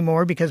do it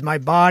anymore because my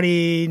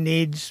body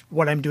needs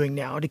what I'm doing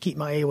now to keep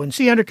my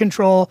A1C under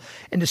control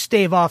and to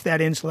stave off that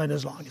insulin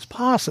as long as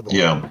possible.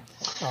 Yeah.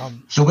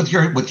 So with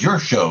your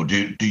show,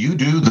 do you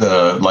do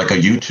a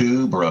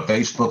YouTube or a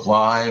Facebook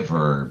Live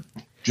or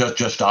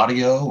just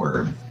audio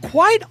or?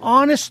 Quite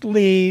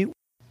honestly,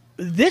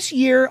 this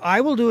year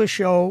I will do a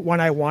show when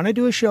I want to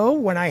do a show,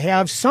 when I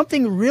have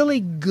something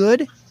really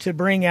good to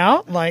bring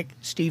out, like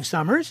Steve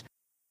Summers.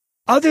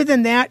 Other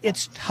than that,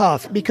 it's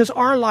tough because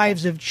our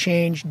lives have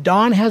changed.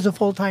 Don has a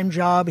full-time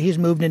job. He's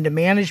moved into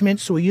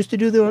management, so we used to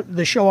do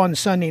the show on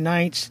Sunday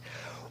nights.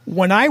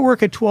 When I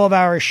work a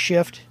 12-hour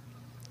shift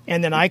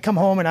And then I come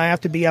home and I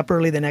have to be up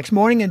early the next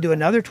morning and do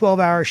another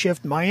 12-hour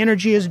shift. My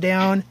energy is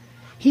down.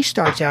 He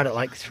starts out at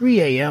like 3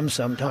 a.m.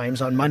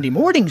 sometimes on Monday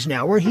mornings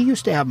now, where he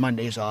used to have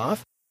Mondays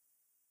off.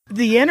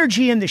 The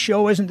energy in the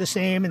show isn't the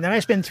same. And then I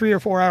spend 3 or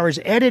 4 hours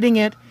editing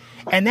it.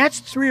 And that's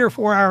 3 or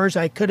 4 hours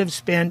I could have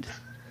spent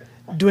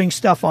doing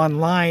stuff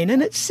online.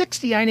 And at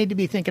 60, I need to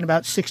be thinking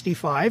about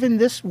 65. And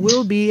this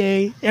will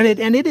be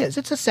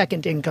it's a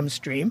second income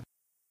stream,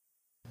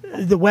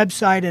 the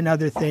website and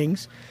other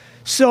things.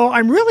 So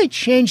I'm really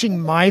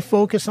changing my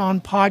focus on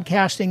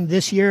podcasting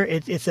this year.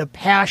 It's a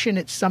passion.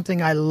 It's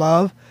something I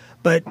love,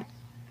 but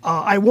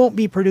I won't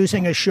be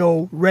producing a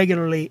show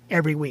regularly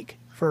every week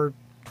for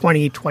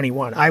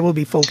 2021. I will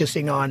be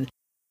focusing on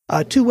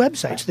 2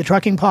 websites, the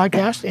Trucking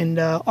Podcast and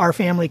Our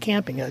Family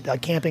Camping, a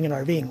camping and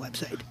RVing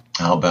website.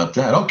 How about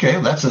that?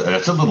 Okay, that's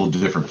a little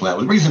different plan.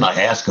 The reason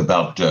I ask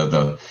about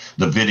the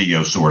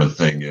video sort of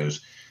thing is,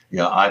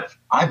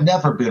 I've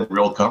never been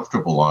real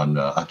comfortable on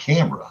a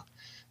camera.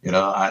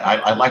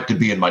 I like to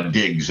be in my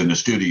digs in the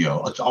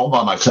studio. It's all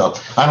by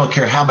myself. I don't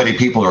care how many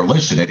people are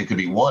listening. It could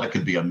be 1, it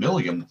could be 1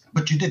 million,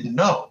 but you didn't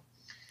know.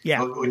 Yeah.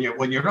 But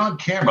when you're on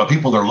camera,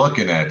 people are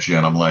looking at you,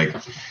 and I'm like,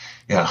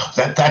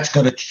 that's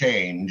going to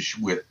change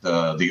with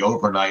the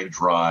Overnight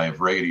Drive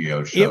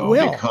radio show. It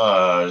will.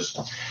 Because,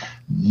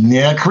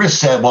 Chris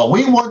said, well,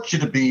 we want you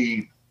to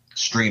be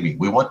streaming.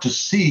 We want to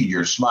see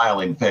your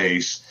smiling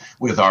face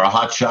with our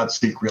Hot Shot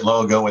Secret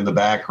logo in the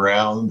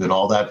background and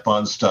all that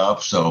fun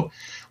stuff. So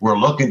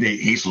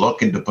he's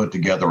looking to put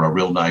together a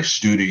real nice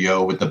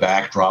studio with the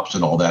backdrops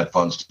and all that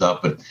fun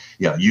stuff. But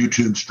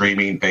YouTube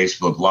streaming,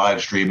 Facebook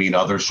live streaming,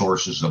 other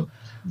sources of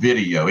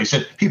video. He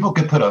said people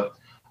can put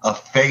a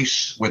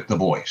face with the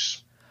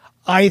voice.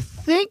 I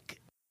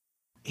think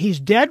he's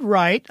dead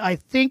right. I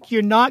think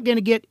you're not going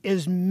to get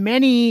as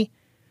many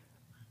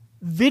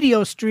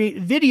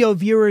video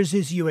viewers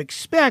as you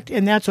expect,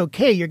 and that's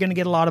okay. You're going to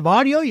get a lot of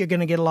audio. You're going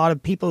to get a lot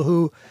of people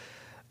who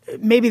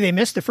maybe they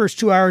missed the first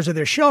 2 hours of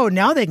their show.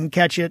 Now they can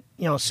catch it,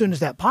 as soon as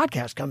that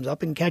podcast comes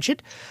up and catch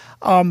it.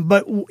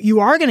 But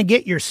you are going to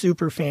get your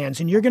super fans,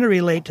 and you're going to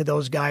relate to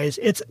those guys.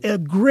 It's a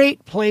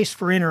great place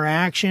for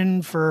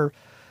interaction,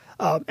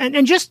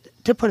 and just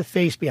to put a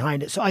face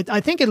behind it. So I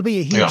think it'll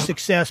be a huge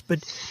success, but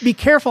be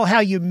careful how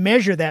you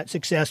measure that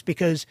success,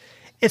 because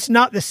it's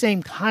not the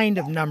same kind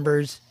of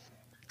numbers.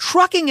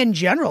 Trucking in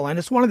general, and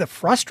it's one of the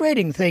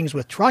frustrating things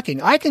with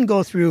trucking. I can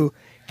go through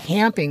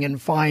camping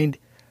and find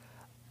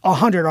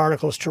 100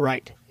 articles to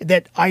write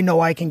that I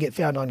know I can get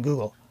found on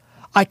Google.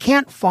 I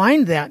can't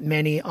find that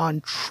many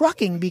on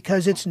trucking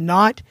because there's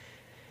not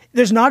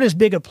as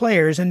big of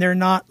players, and they're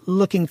not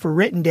looking for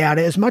written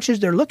data as much as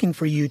they're looking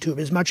for YouTube,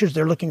 as much as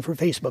they're looking for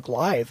Facebook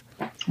Live.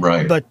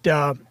 Right. But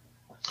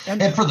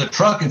and for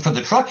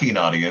the trucking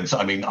audience,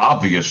 I mean,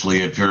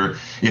 obviously, if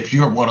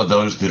you're one of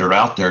those that are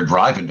out there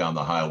driving down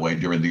the highway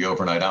during the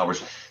overnight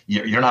hours,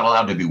 you're not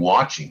allowed to be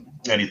watching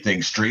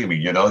anything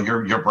streaming.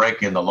 You're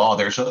breaking the law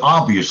there. So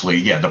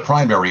obviously, the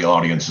primary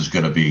audience is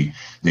going to be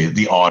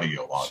the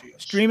audio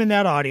audience. Streaming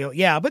that audio,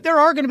 yeah. But there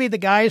are going to be the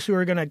guys who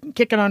are going to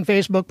kick it on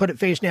Facebook, put it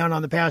face down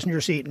on the passenger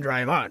seat, and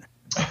drive on.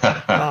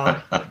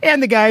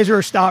 And the guys who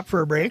are stopped for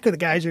a break, or the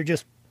guys who are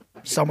just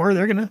somewhere,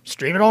 they're going to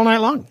stream it all night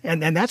long,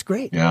 and that's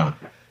great. Yeah.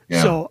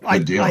 So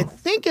I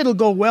think it'll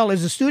go well.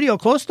 Is the studio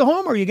close to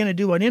home, or are you going to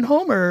do one in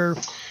home, or?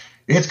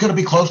 It's going to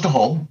be close to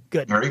home.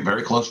 Good. Very,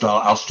 very close to.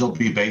 I'll still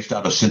be based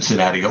out of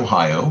Cincinnati,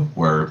 Ohio,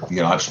 where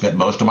I've spent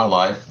most of my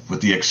life, with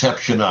the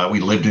exception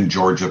we lived in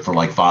Georgia for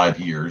like 5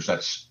 years.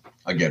 That's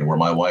again where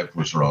my wife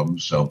was from.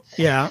 So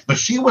yeah. But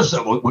she was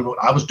when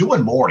I was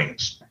doing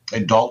mornings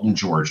in Dalton,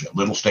 Georgia,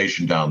 little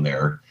station down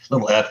there,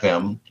 little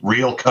FM,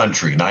 real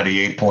country,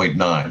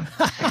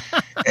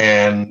 98.9,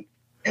 and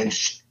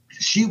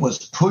she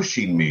was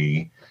pushing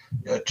me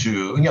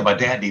to, my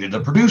dad needed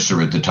a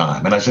producer at the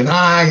time. And I said,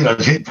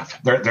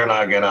 they're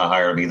not going to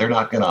hire me. They're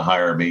not going to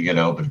hire me,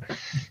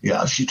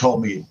 but she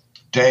told me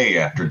day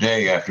after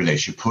day after day,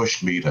 she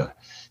pushed me to,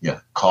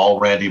 call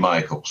Randy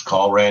Michaels,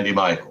 call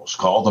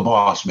the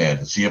boss man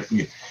and see if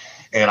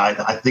and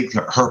I think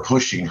that her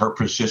pushing, her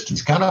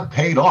persistence kind of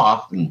paid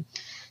off. And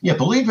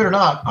believe it or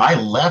not, I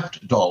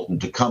left Dalton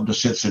to come to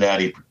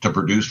Cincinnati to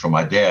produce for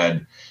my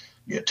dad,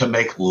 to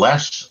make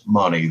less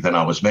money than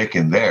I was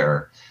making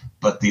there.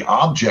 But the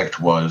object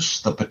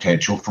was the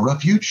potential for a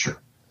future.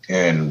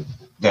 And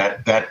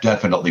that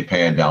definitely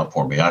panned out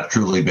for me. I've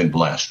truly been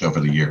blessed over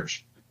the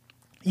years.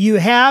 You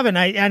have,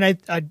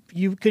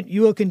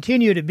 you will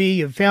continue to be.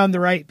 You've found the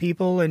right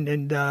people,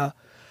 and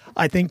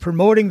I think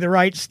promoting the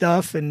right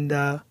stuff. And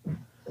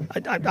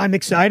I'm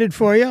excited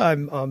for you.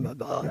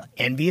 I'm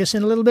envious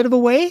in a little bit of a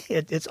way.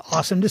 It's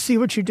awesome to see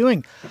what you're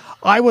doing.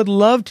 I would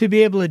love to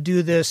be able to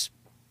do this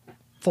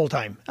full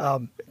time.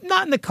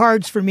 Not in the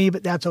cards for me,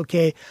 but that's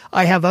okay.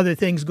 I have other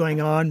things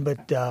going on,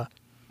 but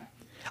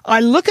I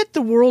look at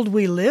the world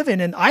we live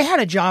in, and I had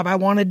a job I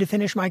wanted to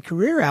finish my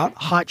career out,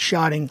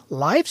 hot-shotting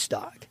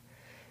livestock.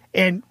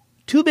 And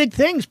 2 big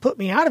things put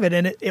me out of it,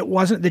 and it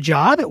wasn't the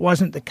job, it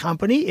wasn't the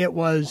company, it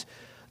was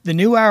the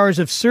new hours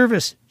of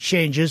service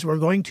changes were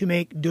going to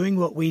make doing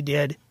what we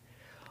did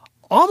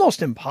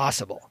almost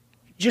impossible.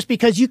 Just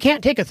because you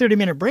can't take a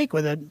 30-minute break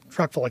with a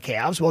truck full of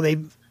calves. Well, they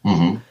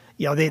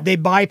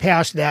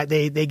bypassed that.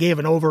 They gave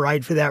an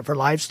override for that for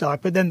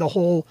livestock, but then the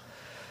whole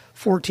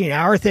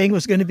 14-hour thing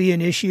was going to be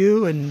an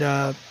issue, and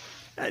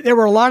there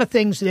were a lot of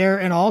things there,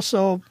 and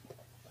also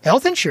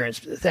health insurance.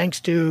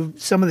 Thanks to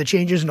some of the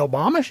changes in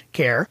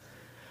Obamacare,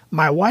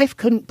 my wife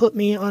couldn't put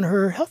me on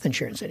her health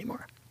insurance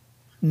anymore.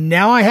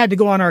 Now I had to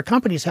go on our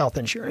company's health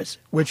insurance,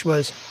 which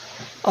was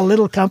a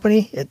little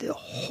company. It's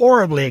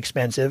horribly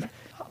expensive.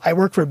 I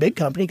work for a big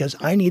company because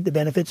I need the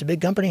benefits a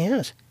big company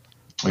has.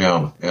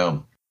 Yeah.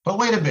 But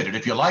wait a minute.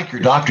 If you like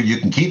your doctor, you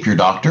can keep your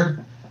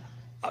doctor.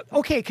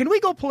 Okay, can we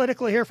go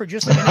political here for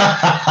just a minute?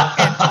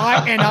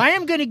 and I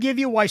am going to give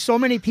you why so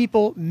many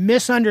people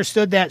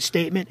misunderstood that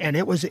statement, and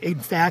it was, in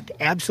fact,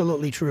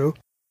 absolutely true.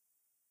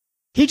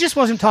 He just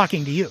wasn't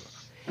talking to you.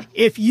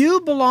 If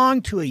you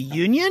belong to a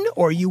union,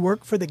 or you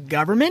work for the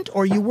government,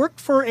 or you work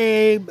for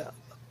a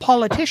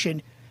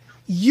politician,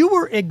 you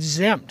were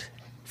exempt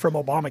from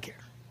Obamacare,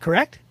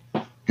 correct?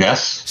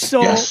 Yes.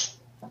 So yes.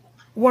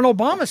 When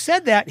Obama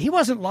said that, he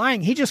wasn't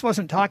lying. He just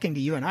wasn't talking to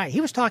you and I.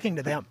 He was talking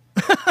to them.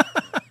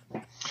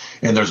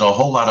 And there's a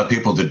whole lot of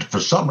people that, for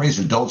some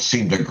reason, don't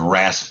seem to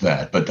grasp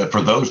that. But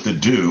for those that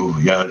do,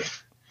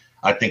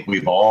 I think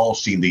we've all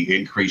seen the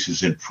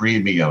increases in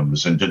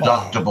premiums and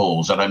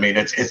deductibles. And I mean,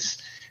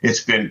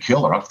 it's been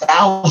killer.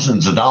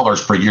 Thousands of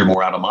dollars per year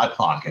more out of my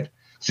pocket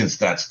since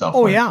that stuff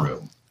went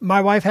through.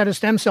 My wife had a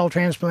stem cell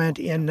transplant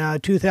in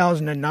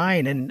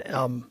 2009,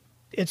 and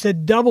it's a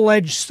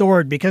double-edged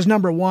sword because,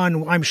 number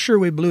one, I'm sure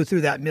we blew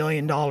through that $1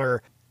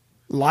 million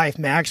life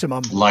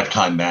maximum.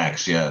 Lifetime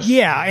max, yes.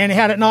 Yeah, and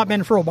had it not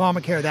been for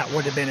Obamacare, that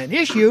would have been an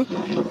issue.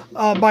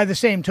 By the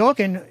same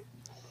token,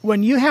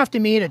 when you have to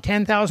meet a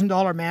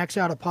 $10,000 max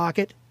out of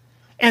pocket,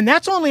 and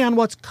that's only on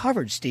what's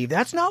covered, Steve.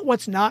 That's not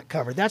what's not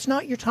covered. That's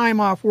not your time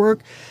off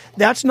work.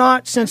 That's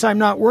not, since I'm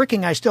not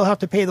working, I still have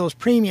to pay those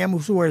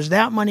premiums. Where's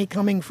that money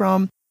coming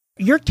from?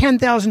 Your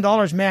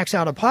 $10,000 max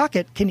out of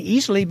pocket can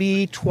easily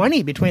be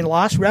 $20 between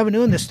lost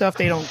revenue and the stuff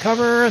they don't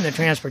cover and the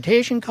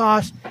transportation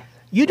costs.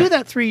 You do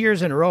that 3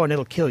 years in a row and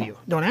it'll kill you.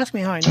 Don't ask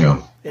me how I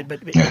know,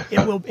 but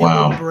it will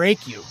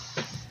break you.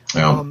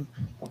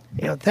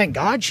 Thank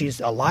God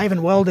she's alive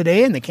and well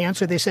today, and the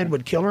cancer they said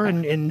would kill her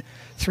in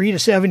 3 to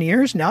 7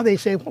 years. Now they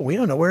say, well, we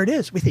don't know where it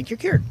is. We think you're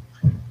cured.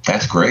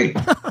 That's great.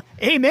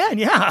 Amen.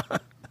 Yeah.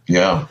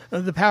 Yeah.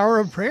 The power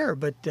of prayer.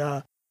 But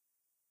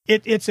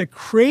it's a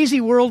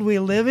crazy world we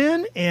live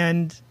in,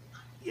 and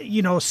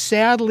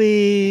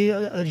sadly,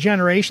 a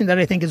generation that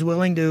I think is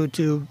willing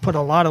to put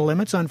a lot of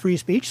limits on free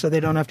speech so they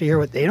don't have to hear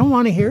what they don't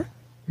want to hear.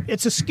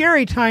 It's a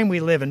scary time we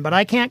live in, but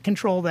I can't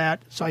control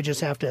that, so I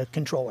just have to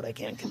control what I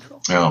can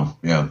control.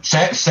 Yeah.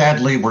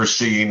 Sadly, we're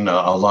seeing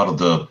a lot of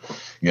the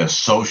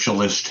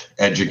socialist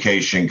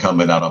education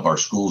coming out of our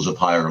schools of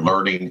higher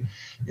learning,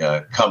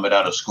 coming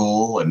out of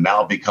school and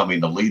now becoming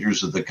the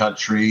leaders of the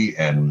country.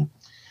 And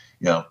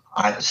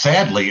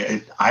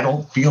sadly, I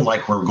don't feel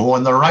like we're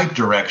going the right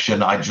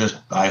direction.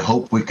 I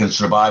hope we can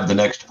survive the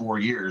next 4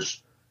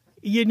 years.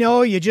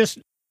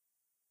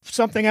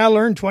 Something I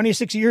learned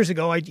 26 years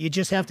ago, you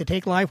just have to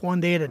take life one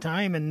day at a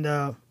time,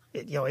 and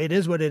it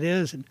is what it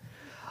is. And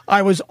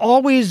I was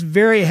always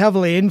very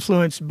heavily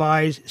influenced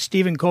by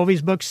Stephen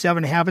Covey's book,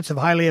 7 Habits of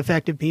Highly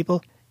Effective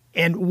People.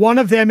 And one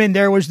of them in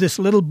there was this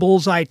little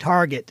bullseye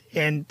target,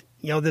 and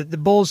the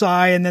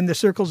bullseye and then the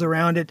circles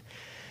around it,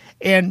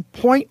 and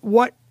point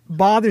what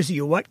bothers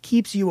you, what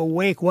keeps you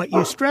awake, what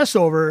you stress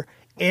over,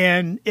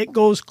 and it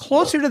goes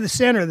closer to the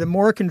center the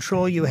more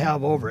control you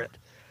have over it.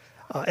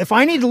 If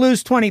I need to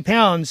lose 20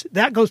 pounds,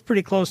 that goes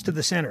pretty close to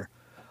the center.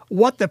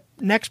 What the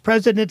next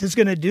president is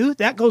going to do,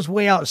 that goes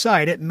way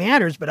outside. It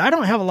matters, but I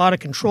don't have a lot of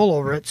control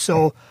over it,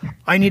 so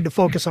I need to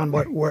focus on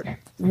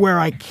where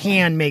I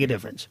can make a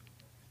difference.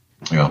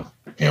 Yeah.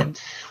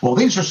 Well,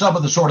 these are some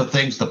of the sort of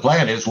things the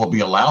plan is we'll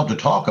be allowed to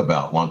talk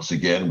about once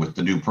again with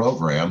the new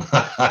program.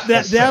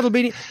 That'll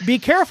be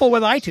careful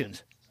with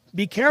iTunes.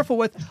 Be careful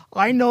with,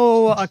 I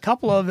know a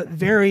couple of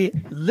very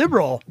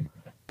liberal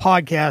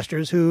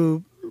podcasters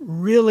who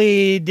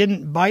really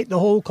didn't bite the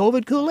whole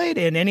COVID Kool-Aid,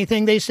 and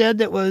anything they said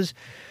that was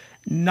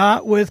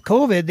not with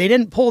COVID, they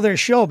didn't pull their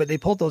show, but they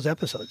pulled those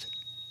episodes.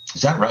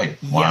 Is that right?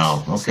 Yes.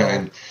 Wow.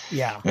 Okay. So,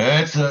 yeah.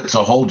 It's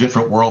a whole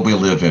different world we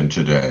live in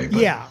today. But.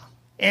 Yeah.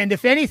 And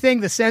if anything,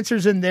 the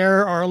censors in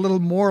there are a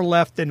little more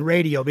left than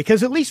radio,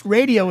 because at least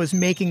radio is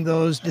making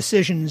those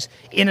decisions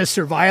in a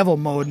survival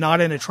mode,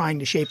 not in a trying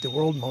to shape the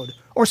world mode.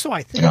 Or so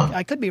I think. Yeah.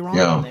 I could be wrong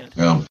on that.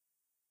 Yeah.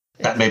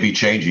 That may be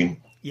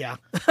changing. Yeah.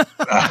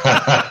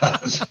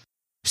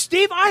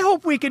 Steve, I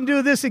hope we can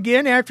do this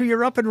again after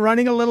you're up and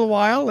running a little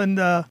while,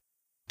 and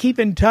keep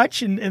in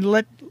touch and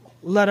let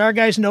our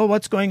guys know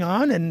what's going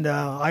on. And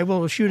I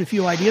will shoot a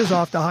few ideas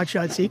off the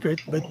Hotshot Secret.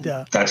 But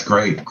that's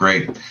great.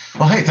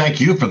 Well, hey, thank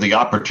you for the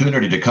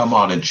opportunity to come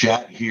on and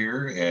chat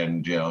here,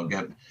 and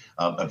get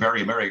a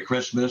very Merry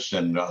Christmas,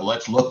 and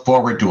let's look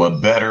forward to a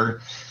better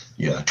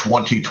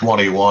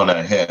 2021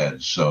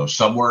 ahead. So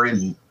somewhere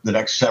in the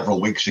next several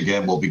weeks,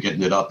 again, we'll be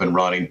getting it up and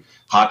running.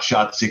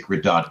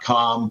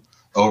 HotshotSecret.com,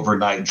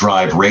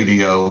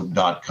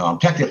 overnightdriveradio.com.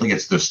 Technically,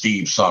 it's the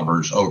Steve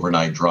Summers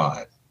Overnight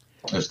Drive.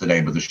 That's the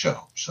name of the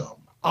show. So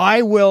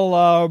I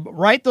will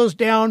write those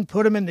down,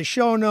 put them in the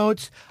show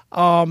notes.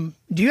 Do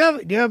you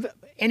have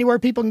anywhere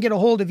people can get a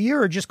hold of you,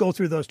 or just go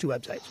through those two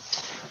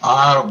websites?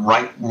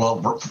 Right.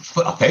 Well,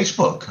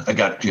 Facebook. I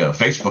got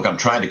Facebook. I'm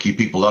trying to keep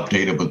people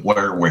updated with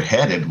where we're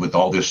headed with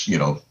all this,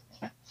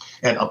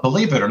 And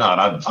believe it or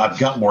not, I've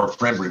got more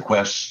friend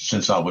requests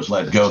since I was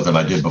let go than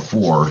I did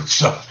before.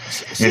 So,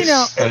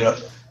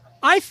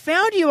 I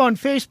found you on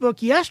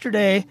Facebook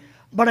yesterday,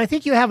 but I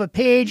think you have a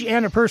page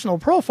and a personal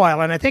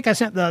profile, and I think I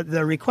sent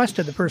the request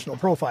to the personal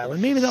profile,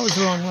 and maybe that was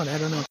the wrong one. I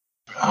don't know.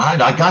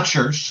 I got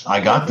yours.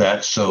 I got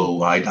that.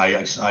 So I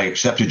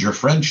accepted your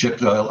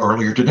friendship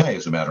earlier today,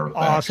 as a matter of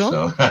fact. Awesome.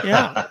 So,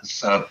 yeah.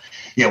 So,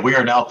 we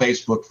are now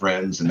Facebook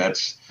friends, and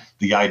that's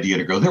the idea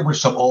to go. There were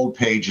some old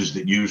pages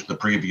that used the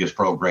previous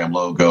program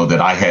logo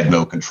that I had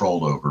no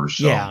control over.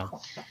 So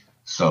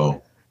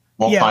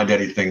won't find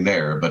anything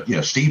there. But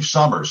Steve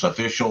Summers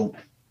official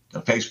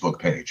Facebook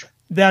page.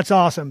 That's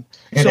awesome.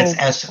 And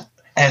it's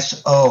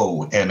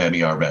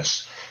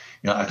SOMMERS.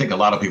 I think a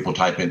lot of people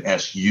type in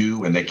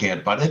SU and they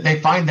can't find it.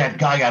 They find that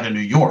guy out of New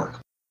York.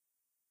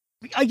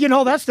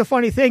 That's the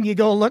funny thing. You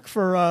go look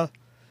for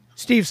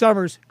Steve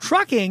Summers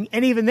trucking,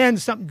 and even then,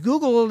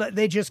 Google,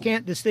 they just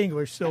can't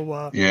distinguish.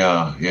 So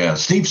yeah.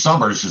 Steve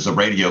Summers is a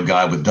radio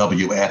guy with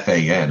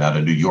WFAN out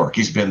of New York.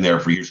 He's been there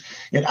for years.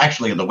 And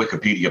actually, in the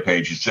Wikipedia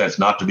page, it says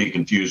not to be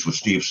confused with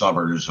Steve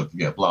Summers of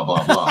blah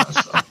blah blah.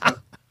 So.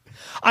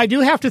 I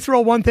do have to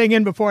throw one thing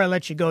in before I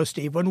let you go,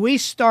 Steve. When we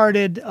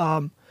started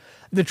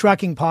the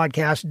trucking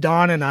podcast,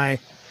 Don and I,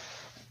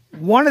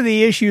 one of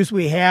the issues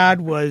we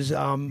had was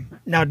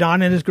now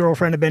Don and his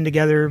girlfriend have been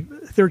together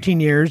 13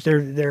 years.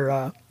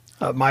 They're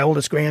my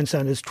oldest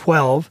grandson is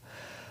 12.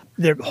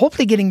 They're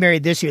hopefully getting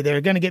married this year.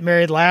 They're going to get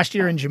married last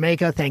year in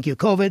Jamaica. Thank you,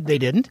 COVID. They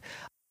didn't.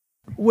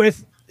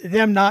 With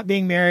them not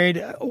being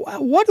married,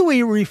 what do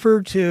we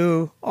refer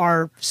to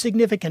our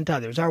significant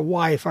others, our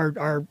wife,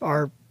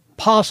 our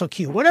apostle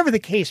Q, whatever the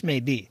case may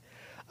be?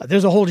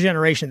 There's a whole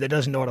generation that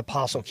doesn't know what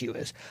apostle Q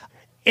is.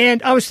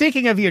 And I was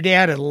thinking of your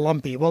dad as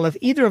Lumpy. Well, if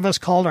either of us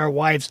called our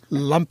wives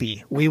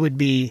Lumpy, we would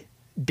be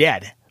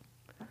dead.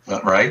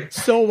 Right.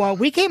 So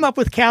we came up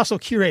with Castle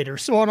Curator.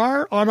 So on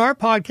our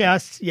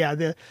podcasts,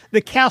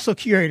 the Castle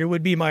Curator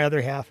would be my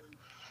other half.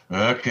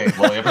 Okay.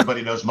 Well,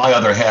 everybody knows my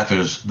other half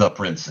is the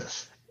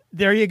princess.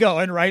 There you go.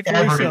 And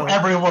rightfully so.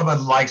 Every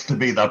woman likes to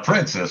be the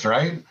princess,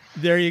 right?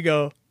 There you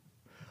go.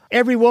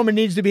 Every woman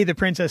needs to be the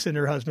princess in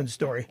her husband's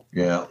story.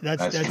 Yeah,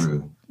 that's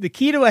true. The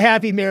key to a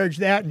happy marriage,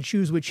 that, and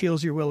choose which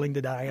heels you're willing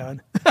to die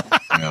on.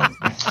 Yeah.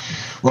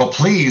 Well,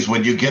 please,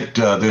 when you get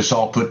this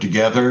all put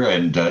together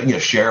and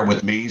share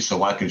with me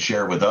so I can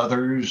share with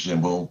others,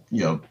 and we'll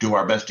do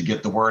our best to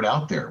get the word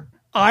out there.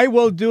 I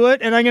will do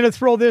it, and I'm going to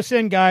throw this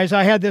in, guys.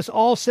 I had this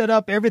all set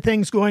up.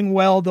 Everything's going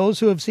well. Those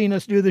who have seen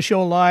us do the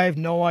show live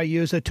know I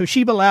use a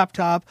Toshiba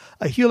laptop,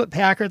 a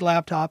Hewlett-Packard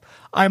laptop.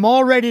 I'm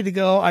all ready to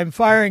go. I'm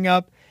firing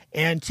up.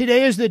 And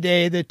today is the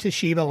day the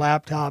Toshiba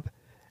laptop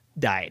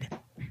died.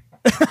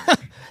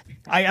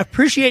 I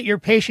appreciate your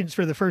patience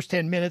for the first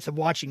 10 minutes of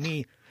watching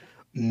me.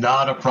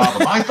 Not a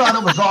problem. I thought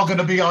it was all going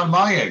to be on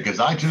my end because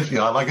I just,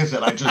 like I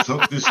said, I just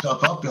hooked this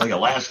stuff up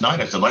last night.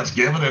 I said, let's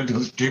give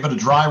it a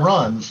dry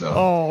run. So.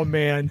 Oh,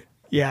 man.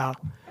 Yeah.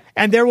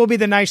 And there will be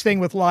the nice thing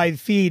with live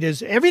feed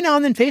is every now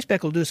and then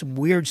Facebook will do some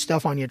weird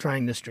stuff on you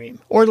trying to stream.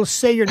 Or it'll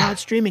say you're not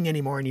streaming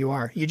anymore and you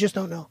are. You just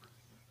don't know.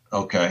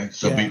 Okay,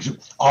 so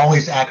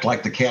always act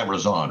like the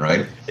camera's on,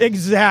 right?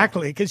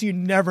 Exactly, because you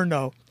never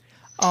know.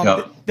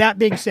 That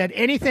being said,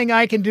 anything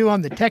I can do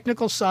on the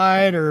technical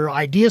side or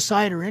idea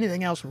side or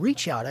anything else,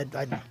 reach out.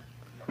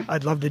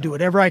 I'd love to do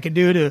whatever I can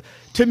do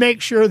to make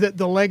sure that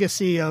the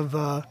legacy of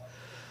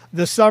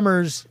the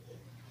Summers,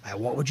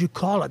 what would you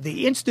call it?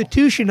 The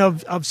institution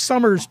of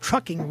Summers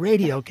Trucking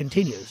Radio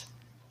continues.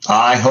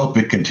 I hope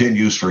it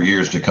continues for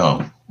years to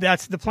come.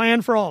 That's the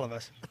plan for all of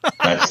us.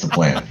 That's the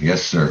plan.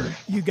 Yes, sir.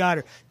 You got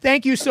her.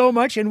 Thank you so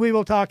much, and we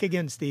will talk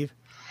again, Steve.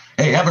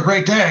 Hey, have a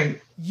great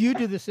day. You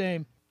do the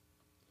same.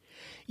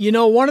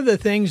 One of the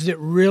things that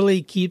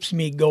really keeps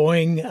me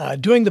going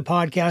doing the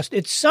podcast,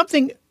 it's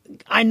something,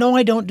 I know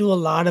I don't do a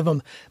lot of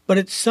them, but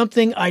it's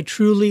something I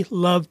truly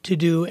love to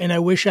do, and I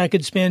wish I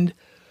could spend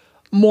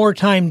more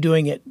time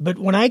doing it. But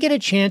when I get a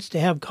chance to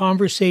have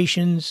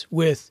conversations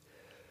with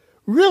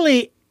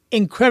really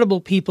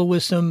incredible people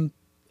with some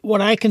what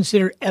I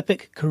consider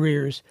epic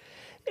careers,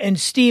 and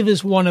Steve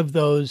is one of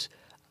those.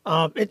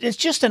 It's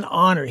just an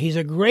honor. He's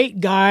a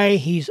great guy.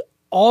 He's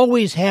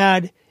always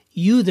had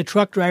you, the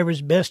truck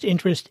driver's best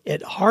interest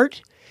at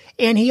heart,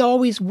 and he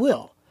always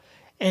will.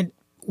 And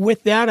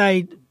with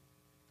that,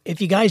 if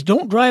you guys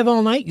don't drive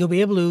all night, you'll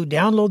be able to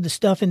download the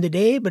stuff in the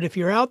day. But if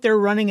you're out there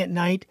running at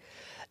night,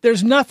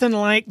 there's nothing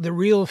like the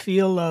real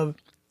feel of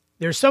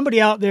there's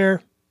somebody out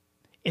there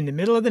in the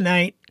middle of the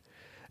night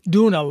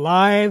doing a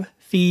live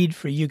feed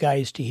for you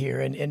guys to hear.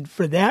 And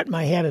for that,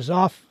 my hat is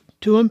off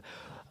to him.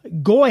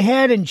 Go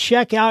ahead and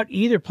check out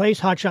either place,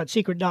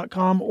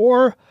 hotshotsecret.com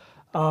or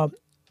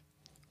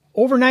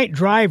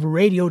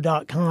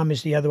overnightdriveradio.com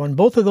is the other one.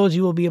 Both of those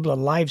you will be able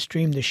to live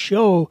stream the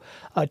show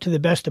to the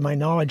best of my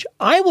knowledge.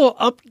 I will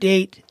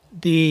update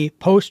the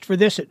post for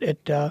this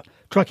at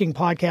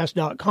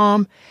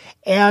truckingpodcast.com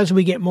as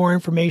we get more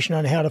information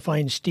on how to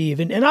find Steve.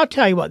 And I'll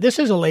tell you what, this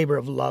is a labor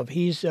of love.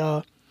 He's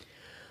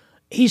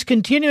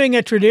continuing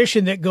a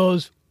tradition that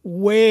goes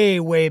way,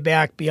 way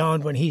back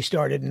beyond when he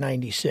started in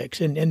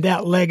 96. And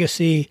that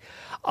legacy,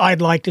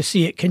 I'd like to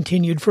see it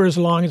continued for as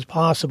long as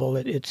possible.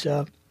 It's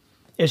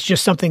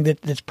just something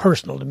that's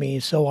personal to me.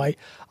 So I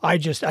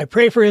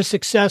pray for his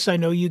success. I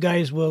know you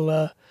guys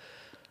will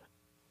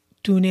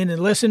tune in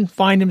and listen.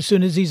 Find him as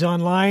soon as he's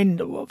online.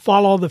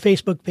 Follow the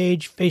Facebook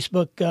page,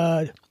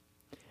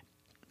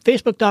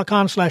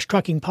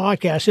 Facebook.com/Trucking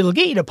Podcast. It'll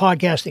get you to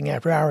Podcasting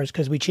After Hours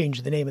because we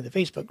changed the name of the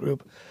Facebook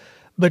group.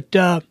 But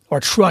or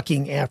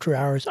Trucking After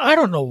Hours. I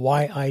don't know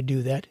why I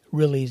do that.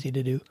 Real easy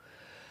to do.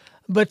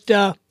 But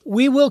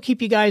we will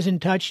keep you guys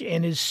in touch.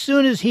 And as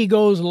soon as he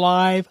goes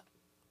live,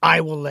 I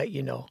will let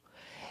you know.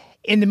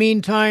 In the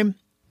meantime,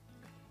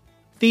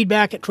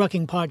 feedback at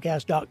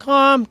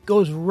truckingpodcast.com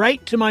goes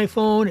right to my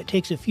phone. It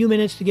takes a few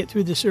minutes to get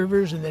through the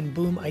servers, and then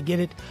boom, I get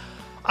it.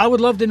 I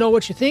would love to know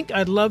what you think.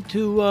 I'd love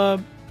to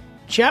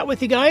chat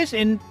with you guys,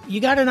 and you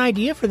got an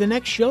idea for the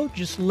next show,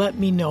 just let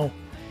me know.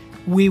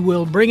 We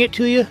will bring it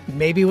to you,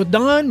 maybe with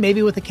Don,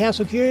 maybe with the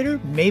Castle Curator,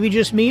 maybe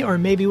just me, or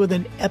maybe with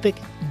an epic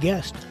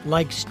guest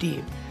like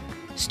Steve.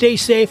 Stay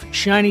safe,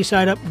 shiny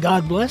side up,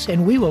 God bless,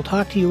 and we will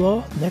talk to you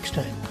all next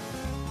time.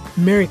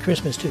 Merry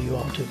Christmas to you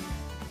all, too.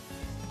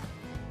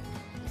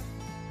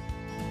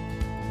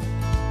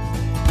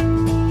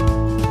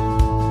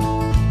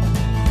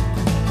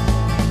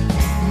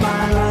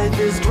 My life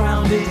is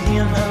grounded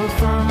in a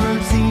firm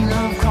routine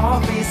of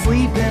coffee,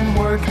 sleep, and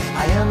work.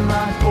 I am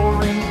not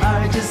boring,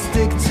 I just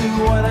stick to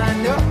what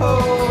I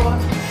know.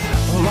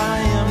 I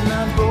am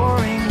not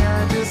boring,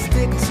 I just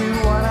stick to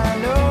what I know.